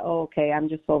thought, oh, okay, I'm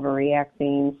just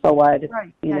overreacting. So what?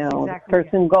 Right. The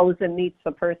person goes and meets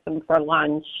the person for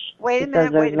lunch. Wait a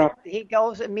minute. He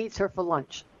goes and meets her for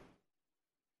lunch.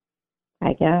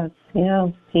 I guess, yeah,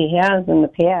 he has in the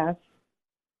past.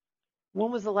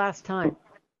 When was the last time?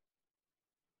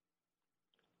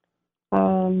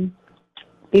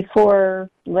 Before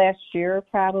last year,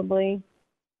 probably.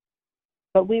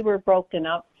 But we were broken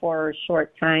up for a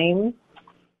short time.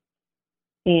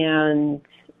 And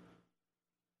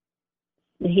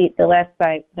the last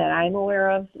fight that I'm aware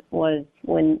of was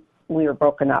when we were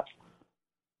broken up.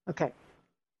 Okay.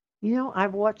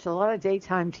 I've watched a lot of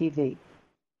daytime TV.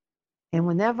 And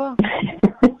whenever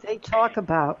they talk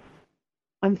about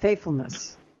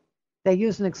unfaithfulness, they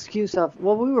use an excuse of,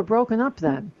 well, we were broken up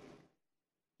then.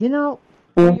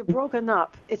 When you're broken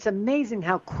up, it's amazing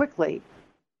how quickly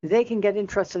they can get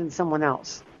interested in someone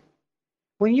else.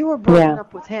 When you were broken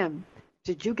up with him,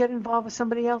 did you get involved with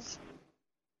somebody else?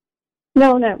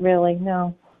 No, not really,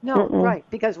 no. No, right.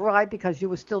 Because why? Because you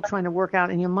were still trying to work out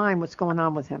in your mind what's going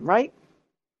on with him, right?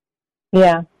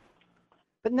 Yeah.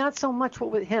 But not so much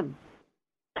with him.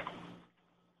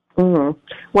 Mm-hmm.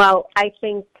 Well, I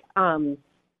think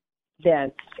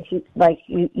that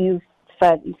you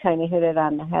said, you kind of hit it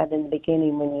on the head in the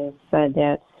beginning when you said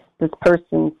that this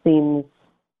person seems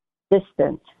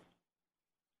distant.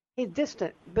 He's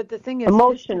distant, but the thing is...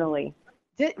 Emotionally.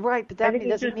 Right, but that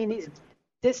doesn't mean he's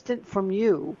distant from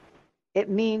you. It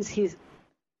means he's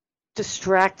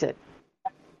distracted.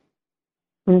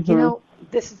 Mm-hmm.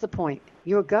 This is the point.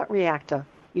 You're a gut reactor.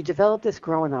 You developed this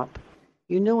growing up.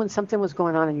 You knew when something was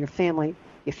going on in your family.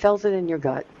 You felt it in your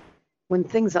gut. when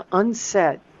things are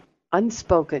unsaid,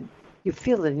 unspoken, you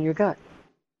feel it in your gut.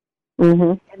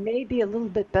 Mhm. It may be a little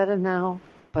bit better now,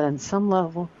 but on some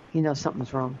level, you know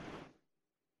something's wrong.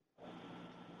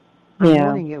 I'm Yeah.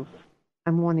 warning you.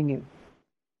 I'm warning you.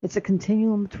 It's a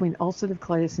continuum between ulcerative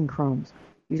colitis and Crohn's.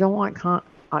 You don't want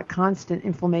constant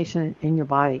inflammation in your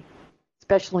body,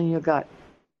 especially in your gut.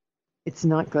 It's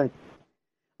not good.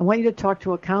 I want you to talk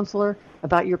to a counselor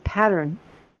about your pattern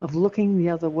of looking the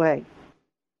other way.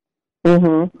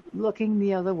 Mhm. Looking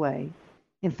the other way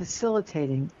and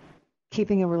facilitating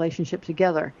keeping a relationship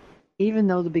together, even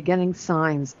though the beginning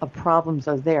signs of problems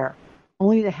are there,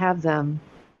 only to have them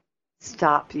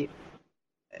stop you,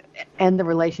 end the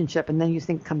relationship, and then you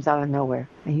think it comes out of nowhere,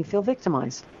 and you feel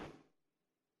victimized.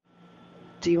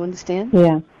 Do you understand?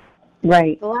 Yeah.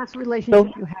 Right. The last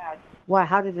relationship you had, why?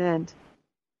 How did it end?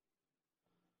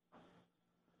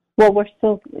 Well, we're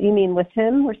still. You mean with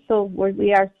him?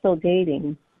 We are still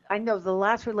dating. I know the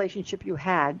last relationship you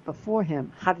had before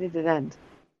him. How did it end?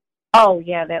 Oh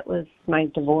yeah, that was my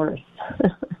divorce.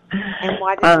 And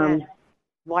why did it end?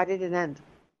 Why did it end?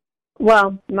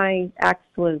 Well, my ex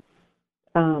was.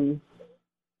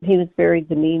 He was very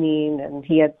demeaning, and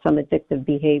he had some addictive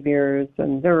behaviors,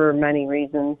 and there were many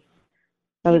reasons.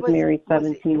 I was married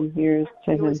 17 years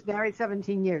to him. He was married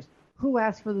 17 years. Who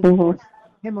asked for the divorce?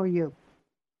 Him or you?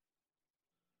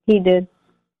 He did.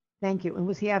 Thank you. And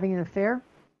was he having an affair?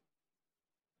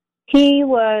 He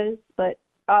was, but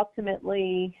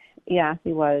ultimately, yeah,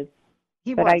 he was.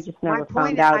 But I just never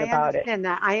found out about it.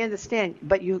 I understand,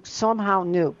 but you somehow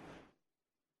knew.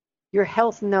 Your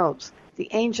health knows. The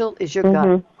angel is your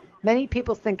gut. Many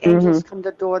people think angels come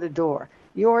to door.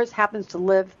 Yours happens to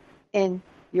live in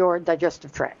your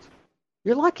digestive tract.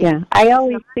 You're lucky. Yeah, I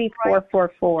always see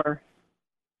 444.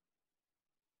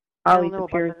 Always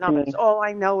appears to me. All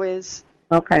I know is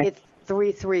it's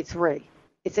 333.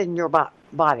 It's in your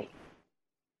body.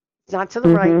 It's not to the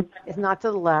right. It's not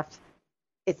to the left.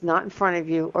 It's not in front of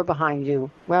you or behind you.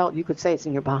 Well, you could say it's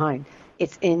in your behind.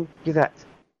 It's in your gut.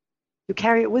 You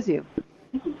carry it with you.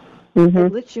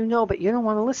 It lets you know, but you don't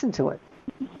want to listen to it.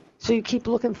 So you keep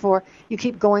you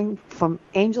keep going from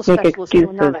angel specialist to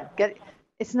another.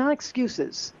 It's not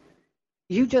excuses.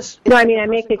 You just... No, I mean, I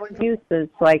make excuses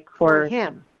like for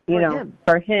him.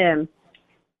 For him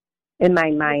in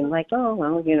my mind. Like, oh,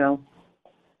 well,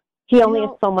 he only has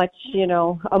so much,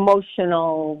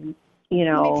 emotional, Let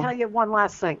me tell you one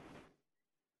last thing.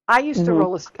 I used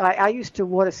to I used to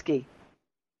water ski.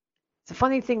 It's a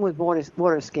funny thing with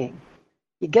water skiing.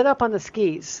 You get up on the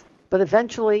skis, but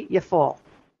eventually you fall.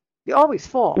 You always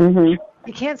fall.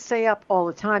 You can't stay up all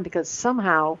the time because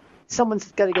somehow someone's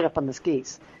got to get up on the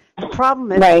skis. The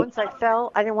problem is once I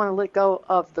fell, I didn't want to let go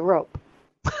of the rope.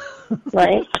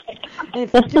 Right. And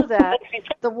if you do that,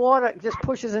 the water just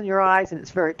pushes in your eyes and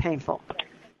it's very painful.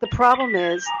 The problem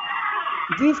is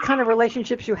these kind of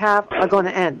relationships you have are going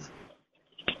to end.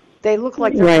 They look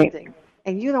like they're ending,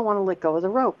 and you don't want to let go of the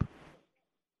rope.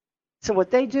 So what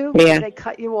they do is they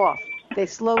cut you off. They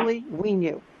slowly wean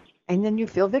you, and then you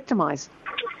feel victimized.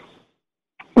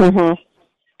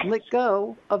 Let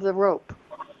go of the rope.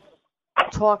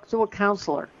 Talk to a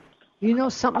counselor. You know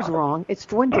something's wrong. It's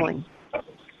dwindling.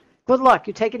 Good luck.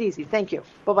 You take it easy. Thank you.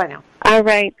 Bye-bye now. All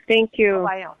right. Thank you.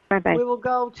 Bye-bye now. Bye-bye. We will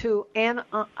go to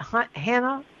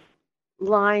Hannah,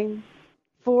 line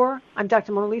 4. I'm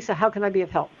Dr. Mona Lisa. How can I be of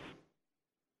help?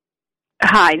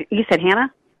 Hi. You said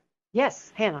Hannah?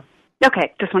 Yes, Hannah.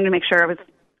 Okay. Just wanted to make sure I was...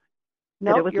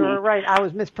 No, you're right. I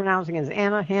was mispronouncing it as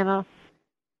Hannah.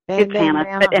 It's Hannah.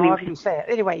 But anyway. However you say it.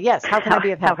 Anyway, yes. How can I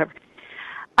be of help?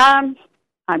 I'm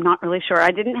not really sure.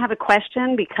 I didn't have a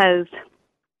question because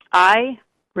I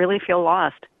really feel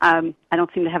lost. I don't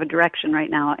seem to have a direction right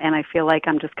now, and I feel like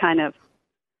I'm just kind of...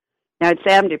 Now, I'd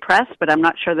say I'm depressed, but I'm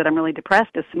not sure that I'm really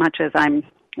depressed as much as I'm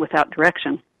without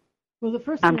direction. Well, the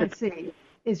first thing I see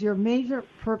is your major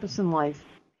purpose in life,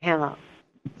 Hannah,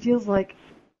 feels like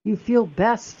you feel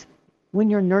best when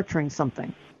you're nurturing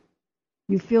something.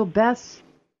 You feel best,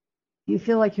 you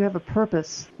feel like you have a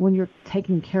purpose when you're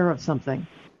taking care of something.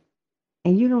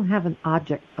 And you don't have an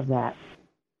object of that.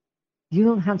 You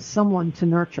don't have someone to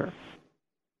nurture.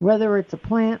 Whether it's a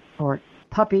plant or a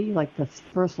puppy, like the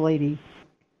first lady,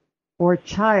 or a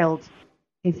child,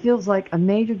 it feels like a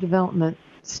major development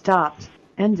stopped,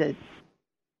 ended,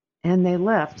 and they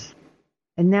left.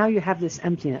 And now you have this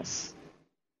emptiness.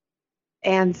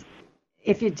 And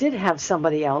if you did have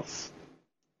somebody else,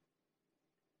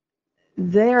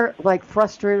 they're like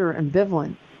frustrated or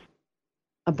ambivalent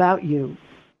about you,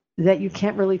 that you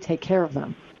can't really take care of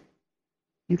them.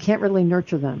 You can't really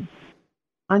nurture them.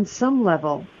 On some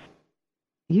level,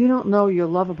 you don't know you're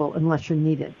lovable unless you're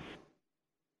needed.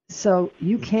 So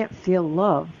you can't feel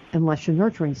love unless you're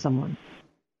nurturing someone.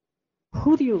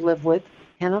 Who do you live with,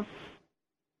 Hannah?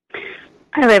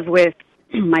 I live with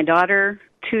my daughter,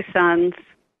 2 sons,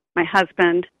 my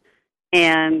husband,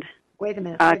 and wait a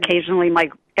minute. Occasionally my.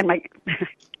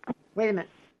 Wait a minute.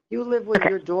 You live with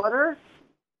your daughter,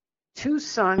 2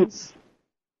 sons,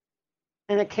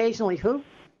 and occasionally who?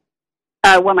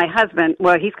 Well, my husband,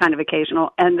 he's kind of occasional,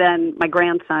 and then my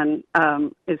grandson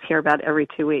is here about every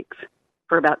 2 weeks,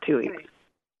 for about 2 weeks.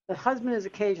 The husband is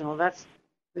occasional. There's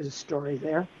a story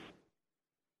there.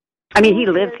 I mean, he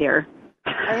lives here.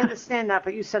 I understand that,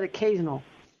 but you said occasional,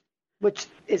 which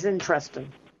is interesting.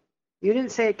 You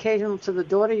didn't say occasional to the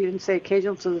daughter. You didn't say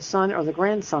occasional to the son or the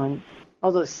grandson,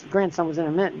 although the grandson was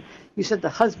intermittent. You said the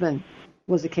husband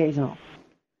was occasional.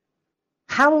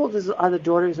 How old are the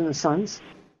daughters and the sons?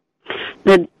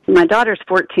 My daughter's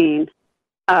 14.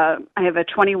 I have a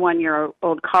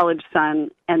 21-year-old college son,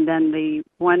 and then the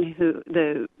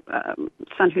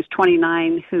son who's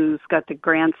 29, who's got the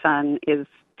grandson, is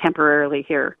temporarily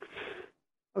here.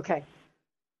 Okay.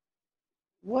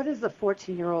 What is the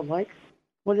 14-year-old like?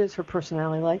 What is her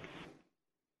personality like?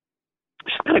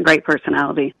 She's got a great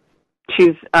personality.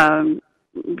 She's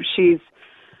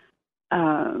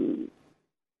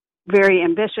very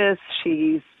ambitious.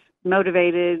 She's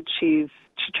motivated. She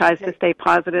tries to stay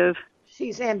positive.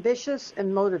 She's ambitious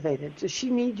and motivated. Does she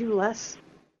need you less?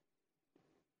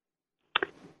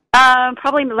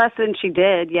 Probably less than she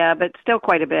did, yeah, but still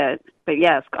quite a bit. But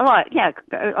yes, a lot, yeah,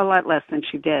 a lot less than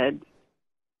she did.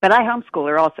 But I homeschool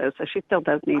her also, so she still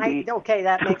does need me. Okay,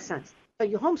 that makes sense. So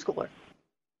you homeschool her.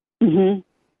 Mm-hmm.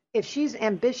 If she's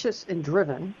ambitious and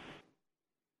driven,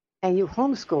 and you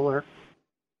homeschool her,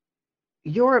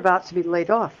 you're about to be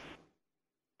laid off.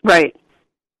 Right.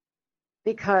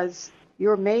 Because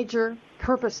your major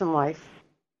purpose in life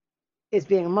is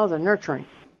being a mother, nurturing.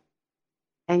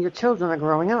 And your children are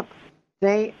growing up.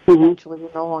 They eventually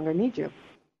will no longer need you.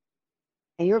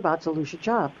 And you're about to lose your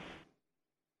job.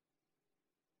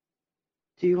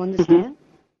 Do you understand?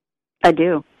 I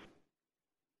do.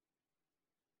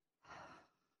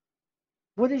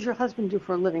 What does your husband do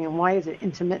for a living, and why is it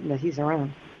intermittent that he's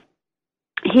around?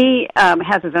 He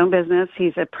has his own business.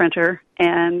 He's a printer,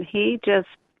 and he just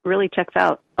really checks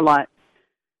out a lot.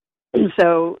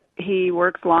 So he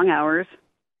works long hours,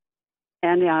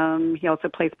 and he also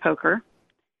plays poker.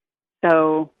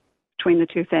 So between the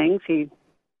two things, he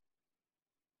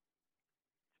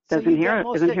isn't here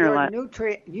a lot.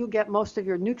 You get most of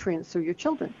your nutrients through your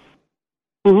children.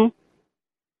 Mm-hmm.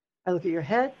 I look at your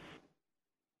head.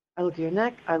 I look at your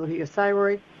neck. I look at your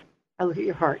thyroid. I look at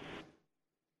your heart.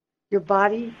 Your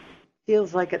body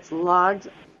feels like it's logged,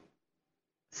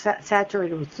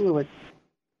 saturated with fluid.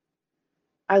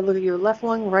 I look at your left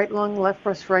lung, left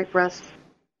breast, right breast.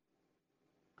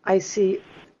 I see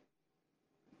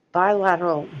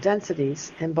bilateral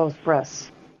densities in both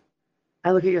breasts.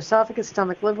 I look at your esophagus,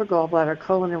 stomach, liver, gallbladder,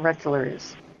 colon, and rectal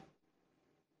areas.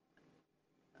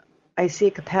 I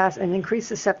see an increased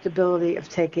susceptibility of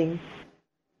taking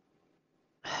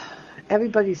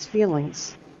everybody's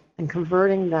feelings and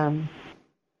converting them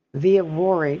via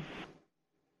worry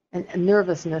and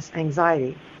nervousness,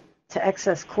 anxiety, to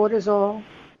excess cortisol,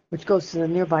 which goes to the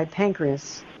nearby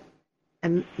pancreas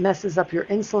and messes up your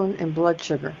insulin and blood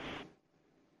sugar.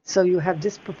 So you have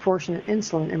disproportionate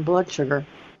insulin and blood sugar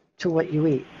to what you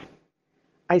eat.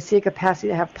 I see a capacity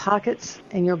to have pockets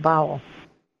in your bowel,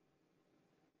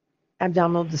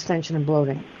 abdominal distension and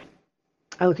bloating.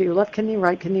 I look at your left kidney,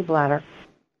 right kidney, bladder.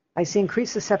 I see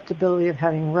increased susceptibility of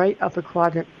having right upper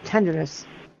quadrant tenderness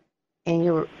in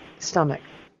your stomach,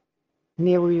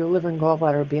 near where your liver and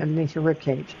gallbladder would be underneath your rib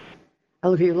cage. I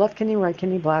look at your left kidney, right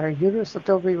kidney, bladder, uterus, left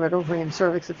ovary, right ovary, and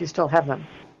cervix if you still have them.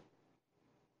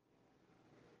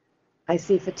 I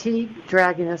see fatigue,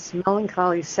 dragginess,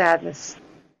 melancholy, sadness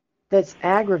that's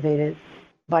aggravated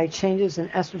by changes in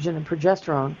estrogen and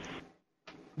progesterone,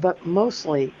 but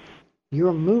mostly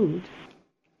your mood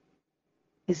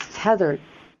is tethered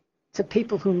to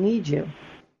people who need you,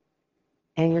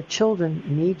 and your children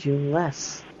need you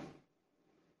less.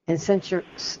 And since your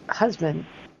husband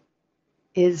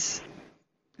is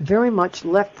very much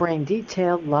left brain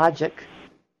detailed logic,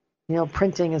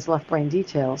 printing is left brain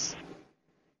details,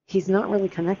 he's not really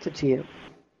connected to you.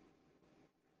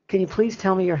 Can you please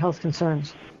tell me your health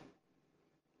concerns?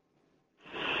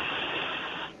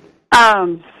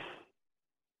 I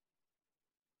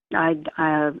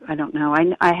don't know.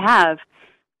 I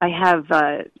have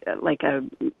like a,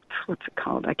 what's it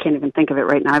called? I can't even think of it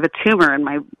right now. I have a tumor in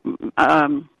my,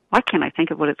 why can't I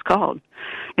think of what it's called?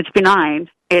 It's benign.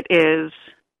 It is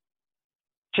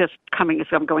just coming,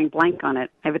 so I'm going blank on it.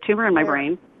 I have a tumor in my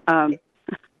brain.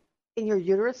 In your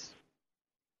uterus?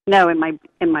 No, in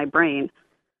my brain.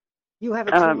 You have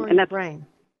a tumor in your brain.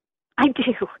 I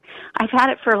do. I've had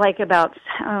it for like about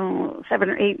 7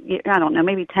 or 8 years, I don't know,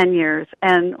 maybe 10 years,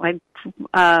 and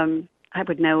I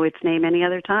would know its name any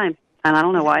other time, and I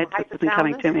don't know why it just isn't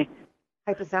coming to me.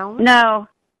 Hypothalamus?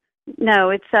 No,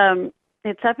 it's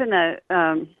up in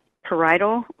the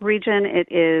parietal region.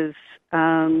 It is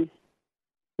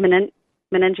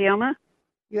meningioma.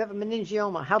 You have a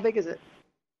meningioma. How big is it?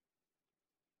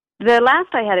 The last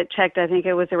I had it checked, I think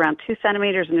it was around 2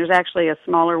 centimeters, and there's actually a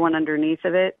smaller one underneath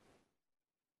of it.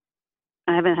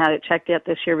 I haven't had it checked yet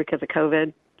this year because of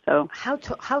COVID. So how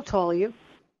tall are you?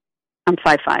 I'm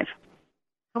 5'5".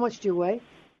 How much do you weigh?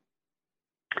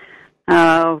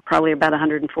 Probably about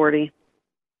 140.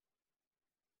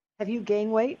 Have you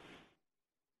gained weight?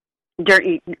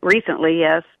 Recently,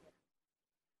 yes.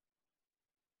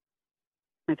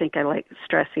 I think I like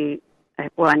stress eat.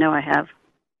 I know I have.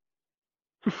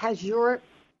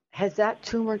 Has that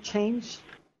tumor changed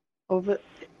over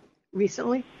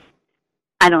recently?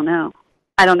 I don't know.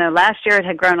 Last year it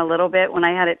had grown a little bit when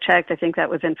I had it checked. I think that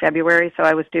was in February, so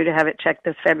I was due to have it checked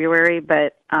this February,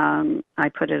 but I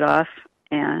put it off.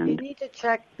 And you need to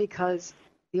check because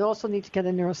you also need to get a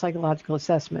neuropsychological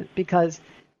assessment because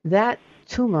that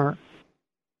tumor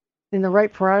in the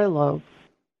right parietal lobe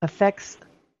affects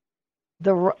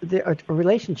the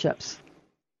relationships,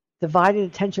 divided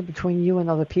attention between you and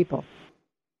other people.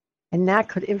 And that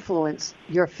could influence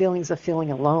your feelings of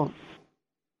feeling alone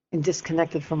and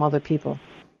disconnected from other people.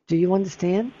 Do you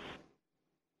understand?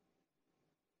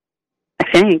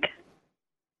 I think.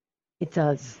 It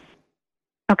does.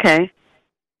 Okay.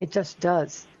 It just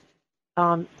does.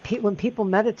 When people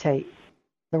meditate,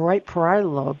 the right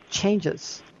parietal lobe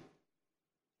changes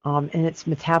in its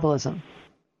metabolism.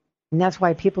 And that's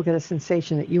why people get a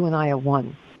sensation that you and I are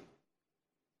one.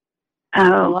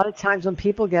 Oh. A lot of times when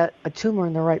people get a tumor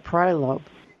in the right parietal lobe,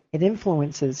 it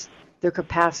influences their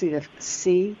capacity to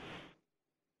see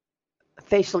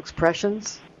facial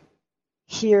expressions,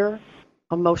 hear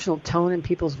emotional tone in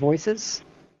people's voices.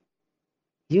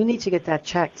 You need to get that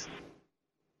checked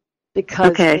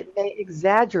because it may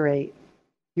exaggerate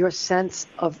your sense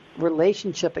of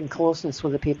relationship and closeness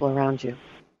with the people around you.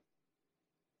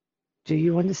 Do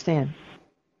you understand?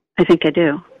 I think I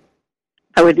do.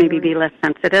 I would maybe be less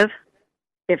sensitive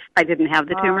if I didn't have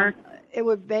the tumor. It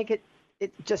would make it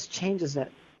just changes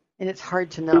it, and it's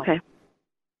hard to know. Okay.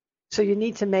 So you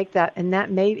need to make that, and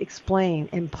that may explain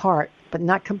in part, but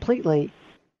not completely,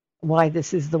 why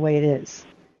this is the way it is.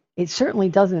 It certainly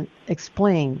doesn't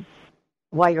explain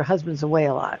why your husband's away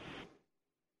a lot,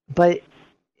 but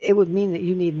it would mean that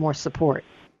you need more support.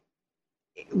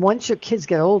 Once your kids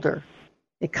get older,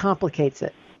 it complicates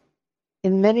it.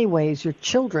 In many ways, your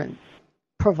children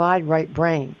provide right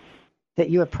brain that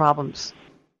you have problems.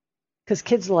 Because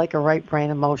kids are like a right brain,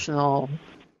 emotional,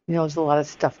 there's a lot of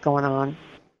stuff going on.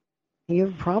 You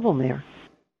have a problem there.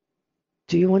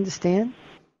 Do you understand?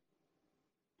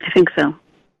 I think so.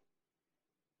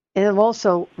 And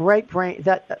also, right brain,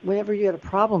 that whenever you had a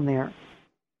problem there,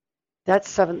 that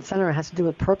seventh center has to do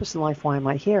with purpose in life. Why am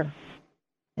I here?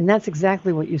 And that's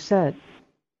exactly what you said.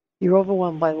 You're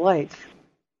overwhelmed by life,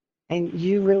 and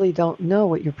you really don't know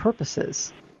what your purpose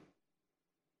is.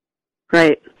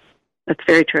 Right. That's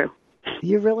very true.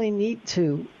 You really need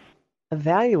to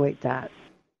evaluate that.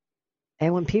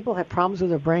 And when people have problems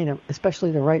with their brain,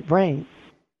 especially the right brain,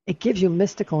 it gives you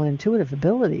mystical and intuitive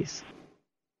abilities.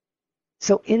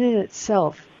 So in and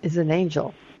itself is an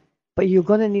angel, but you're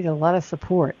going to need a lot of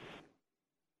support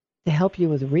to help you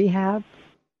with rehab,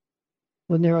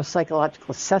 with neuropsychological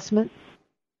assessment,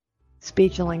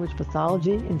 speech and language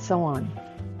pathology, and so on.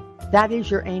 That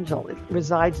is your angel. It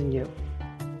resides in you.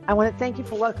 I want to thank you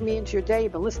for welcoming me into your day.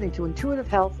 You've been listening to Intuitive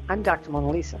Health. I'm Dr. Mona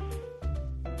Lisa.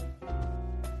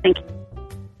 Thank you.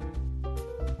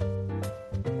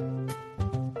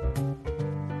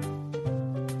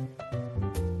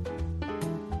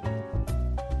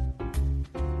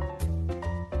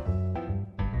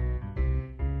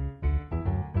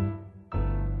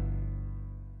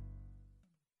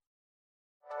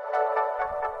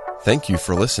 Thank you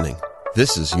for listening.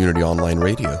 This is Unity Online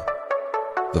Radio,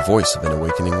 the voice of an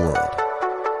awakening world.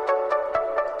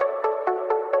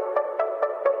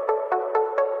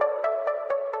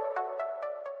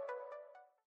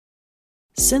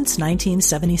 Since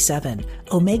 1977,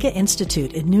 Omega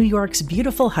Institute in New York's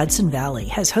beautiful Hudson Valley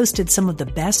has hosted some of the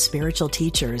best spiritual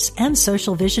teachers and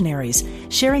social visionaries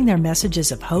sharing their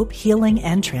messages of hope, healing,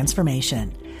 and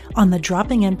transformation. On the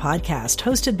Dropping In podcast,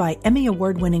 hosted by Emmy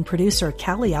Award-winning producer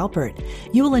Callie Alpert,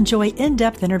 you will enjoy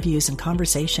in-depth interviews and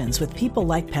conversations with people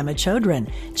like Pema Chodron,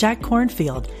 Jack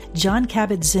Kornfield, John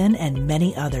Kabat-Zinn, and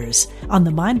many others on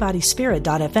the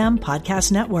MindBodySpirit.fm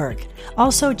podcast network.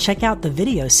 Also, check out the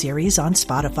video series on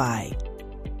Spotify.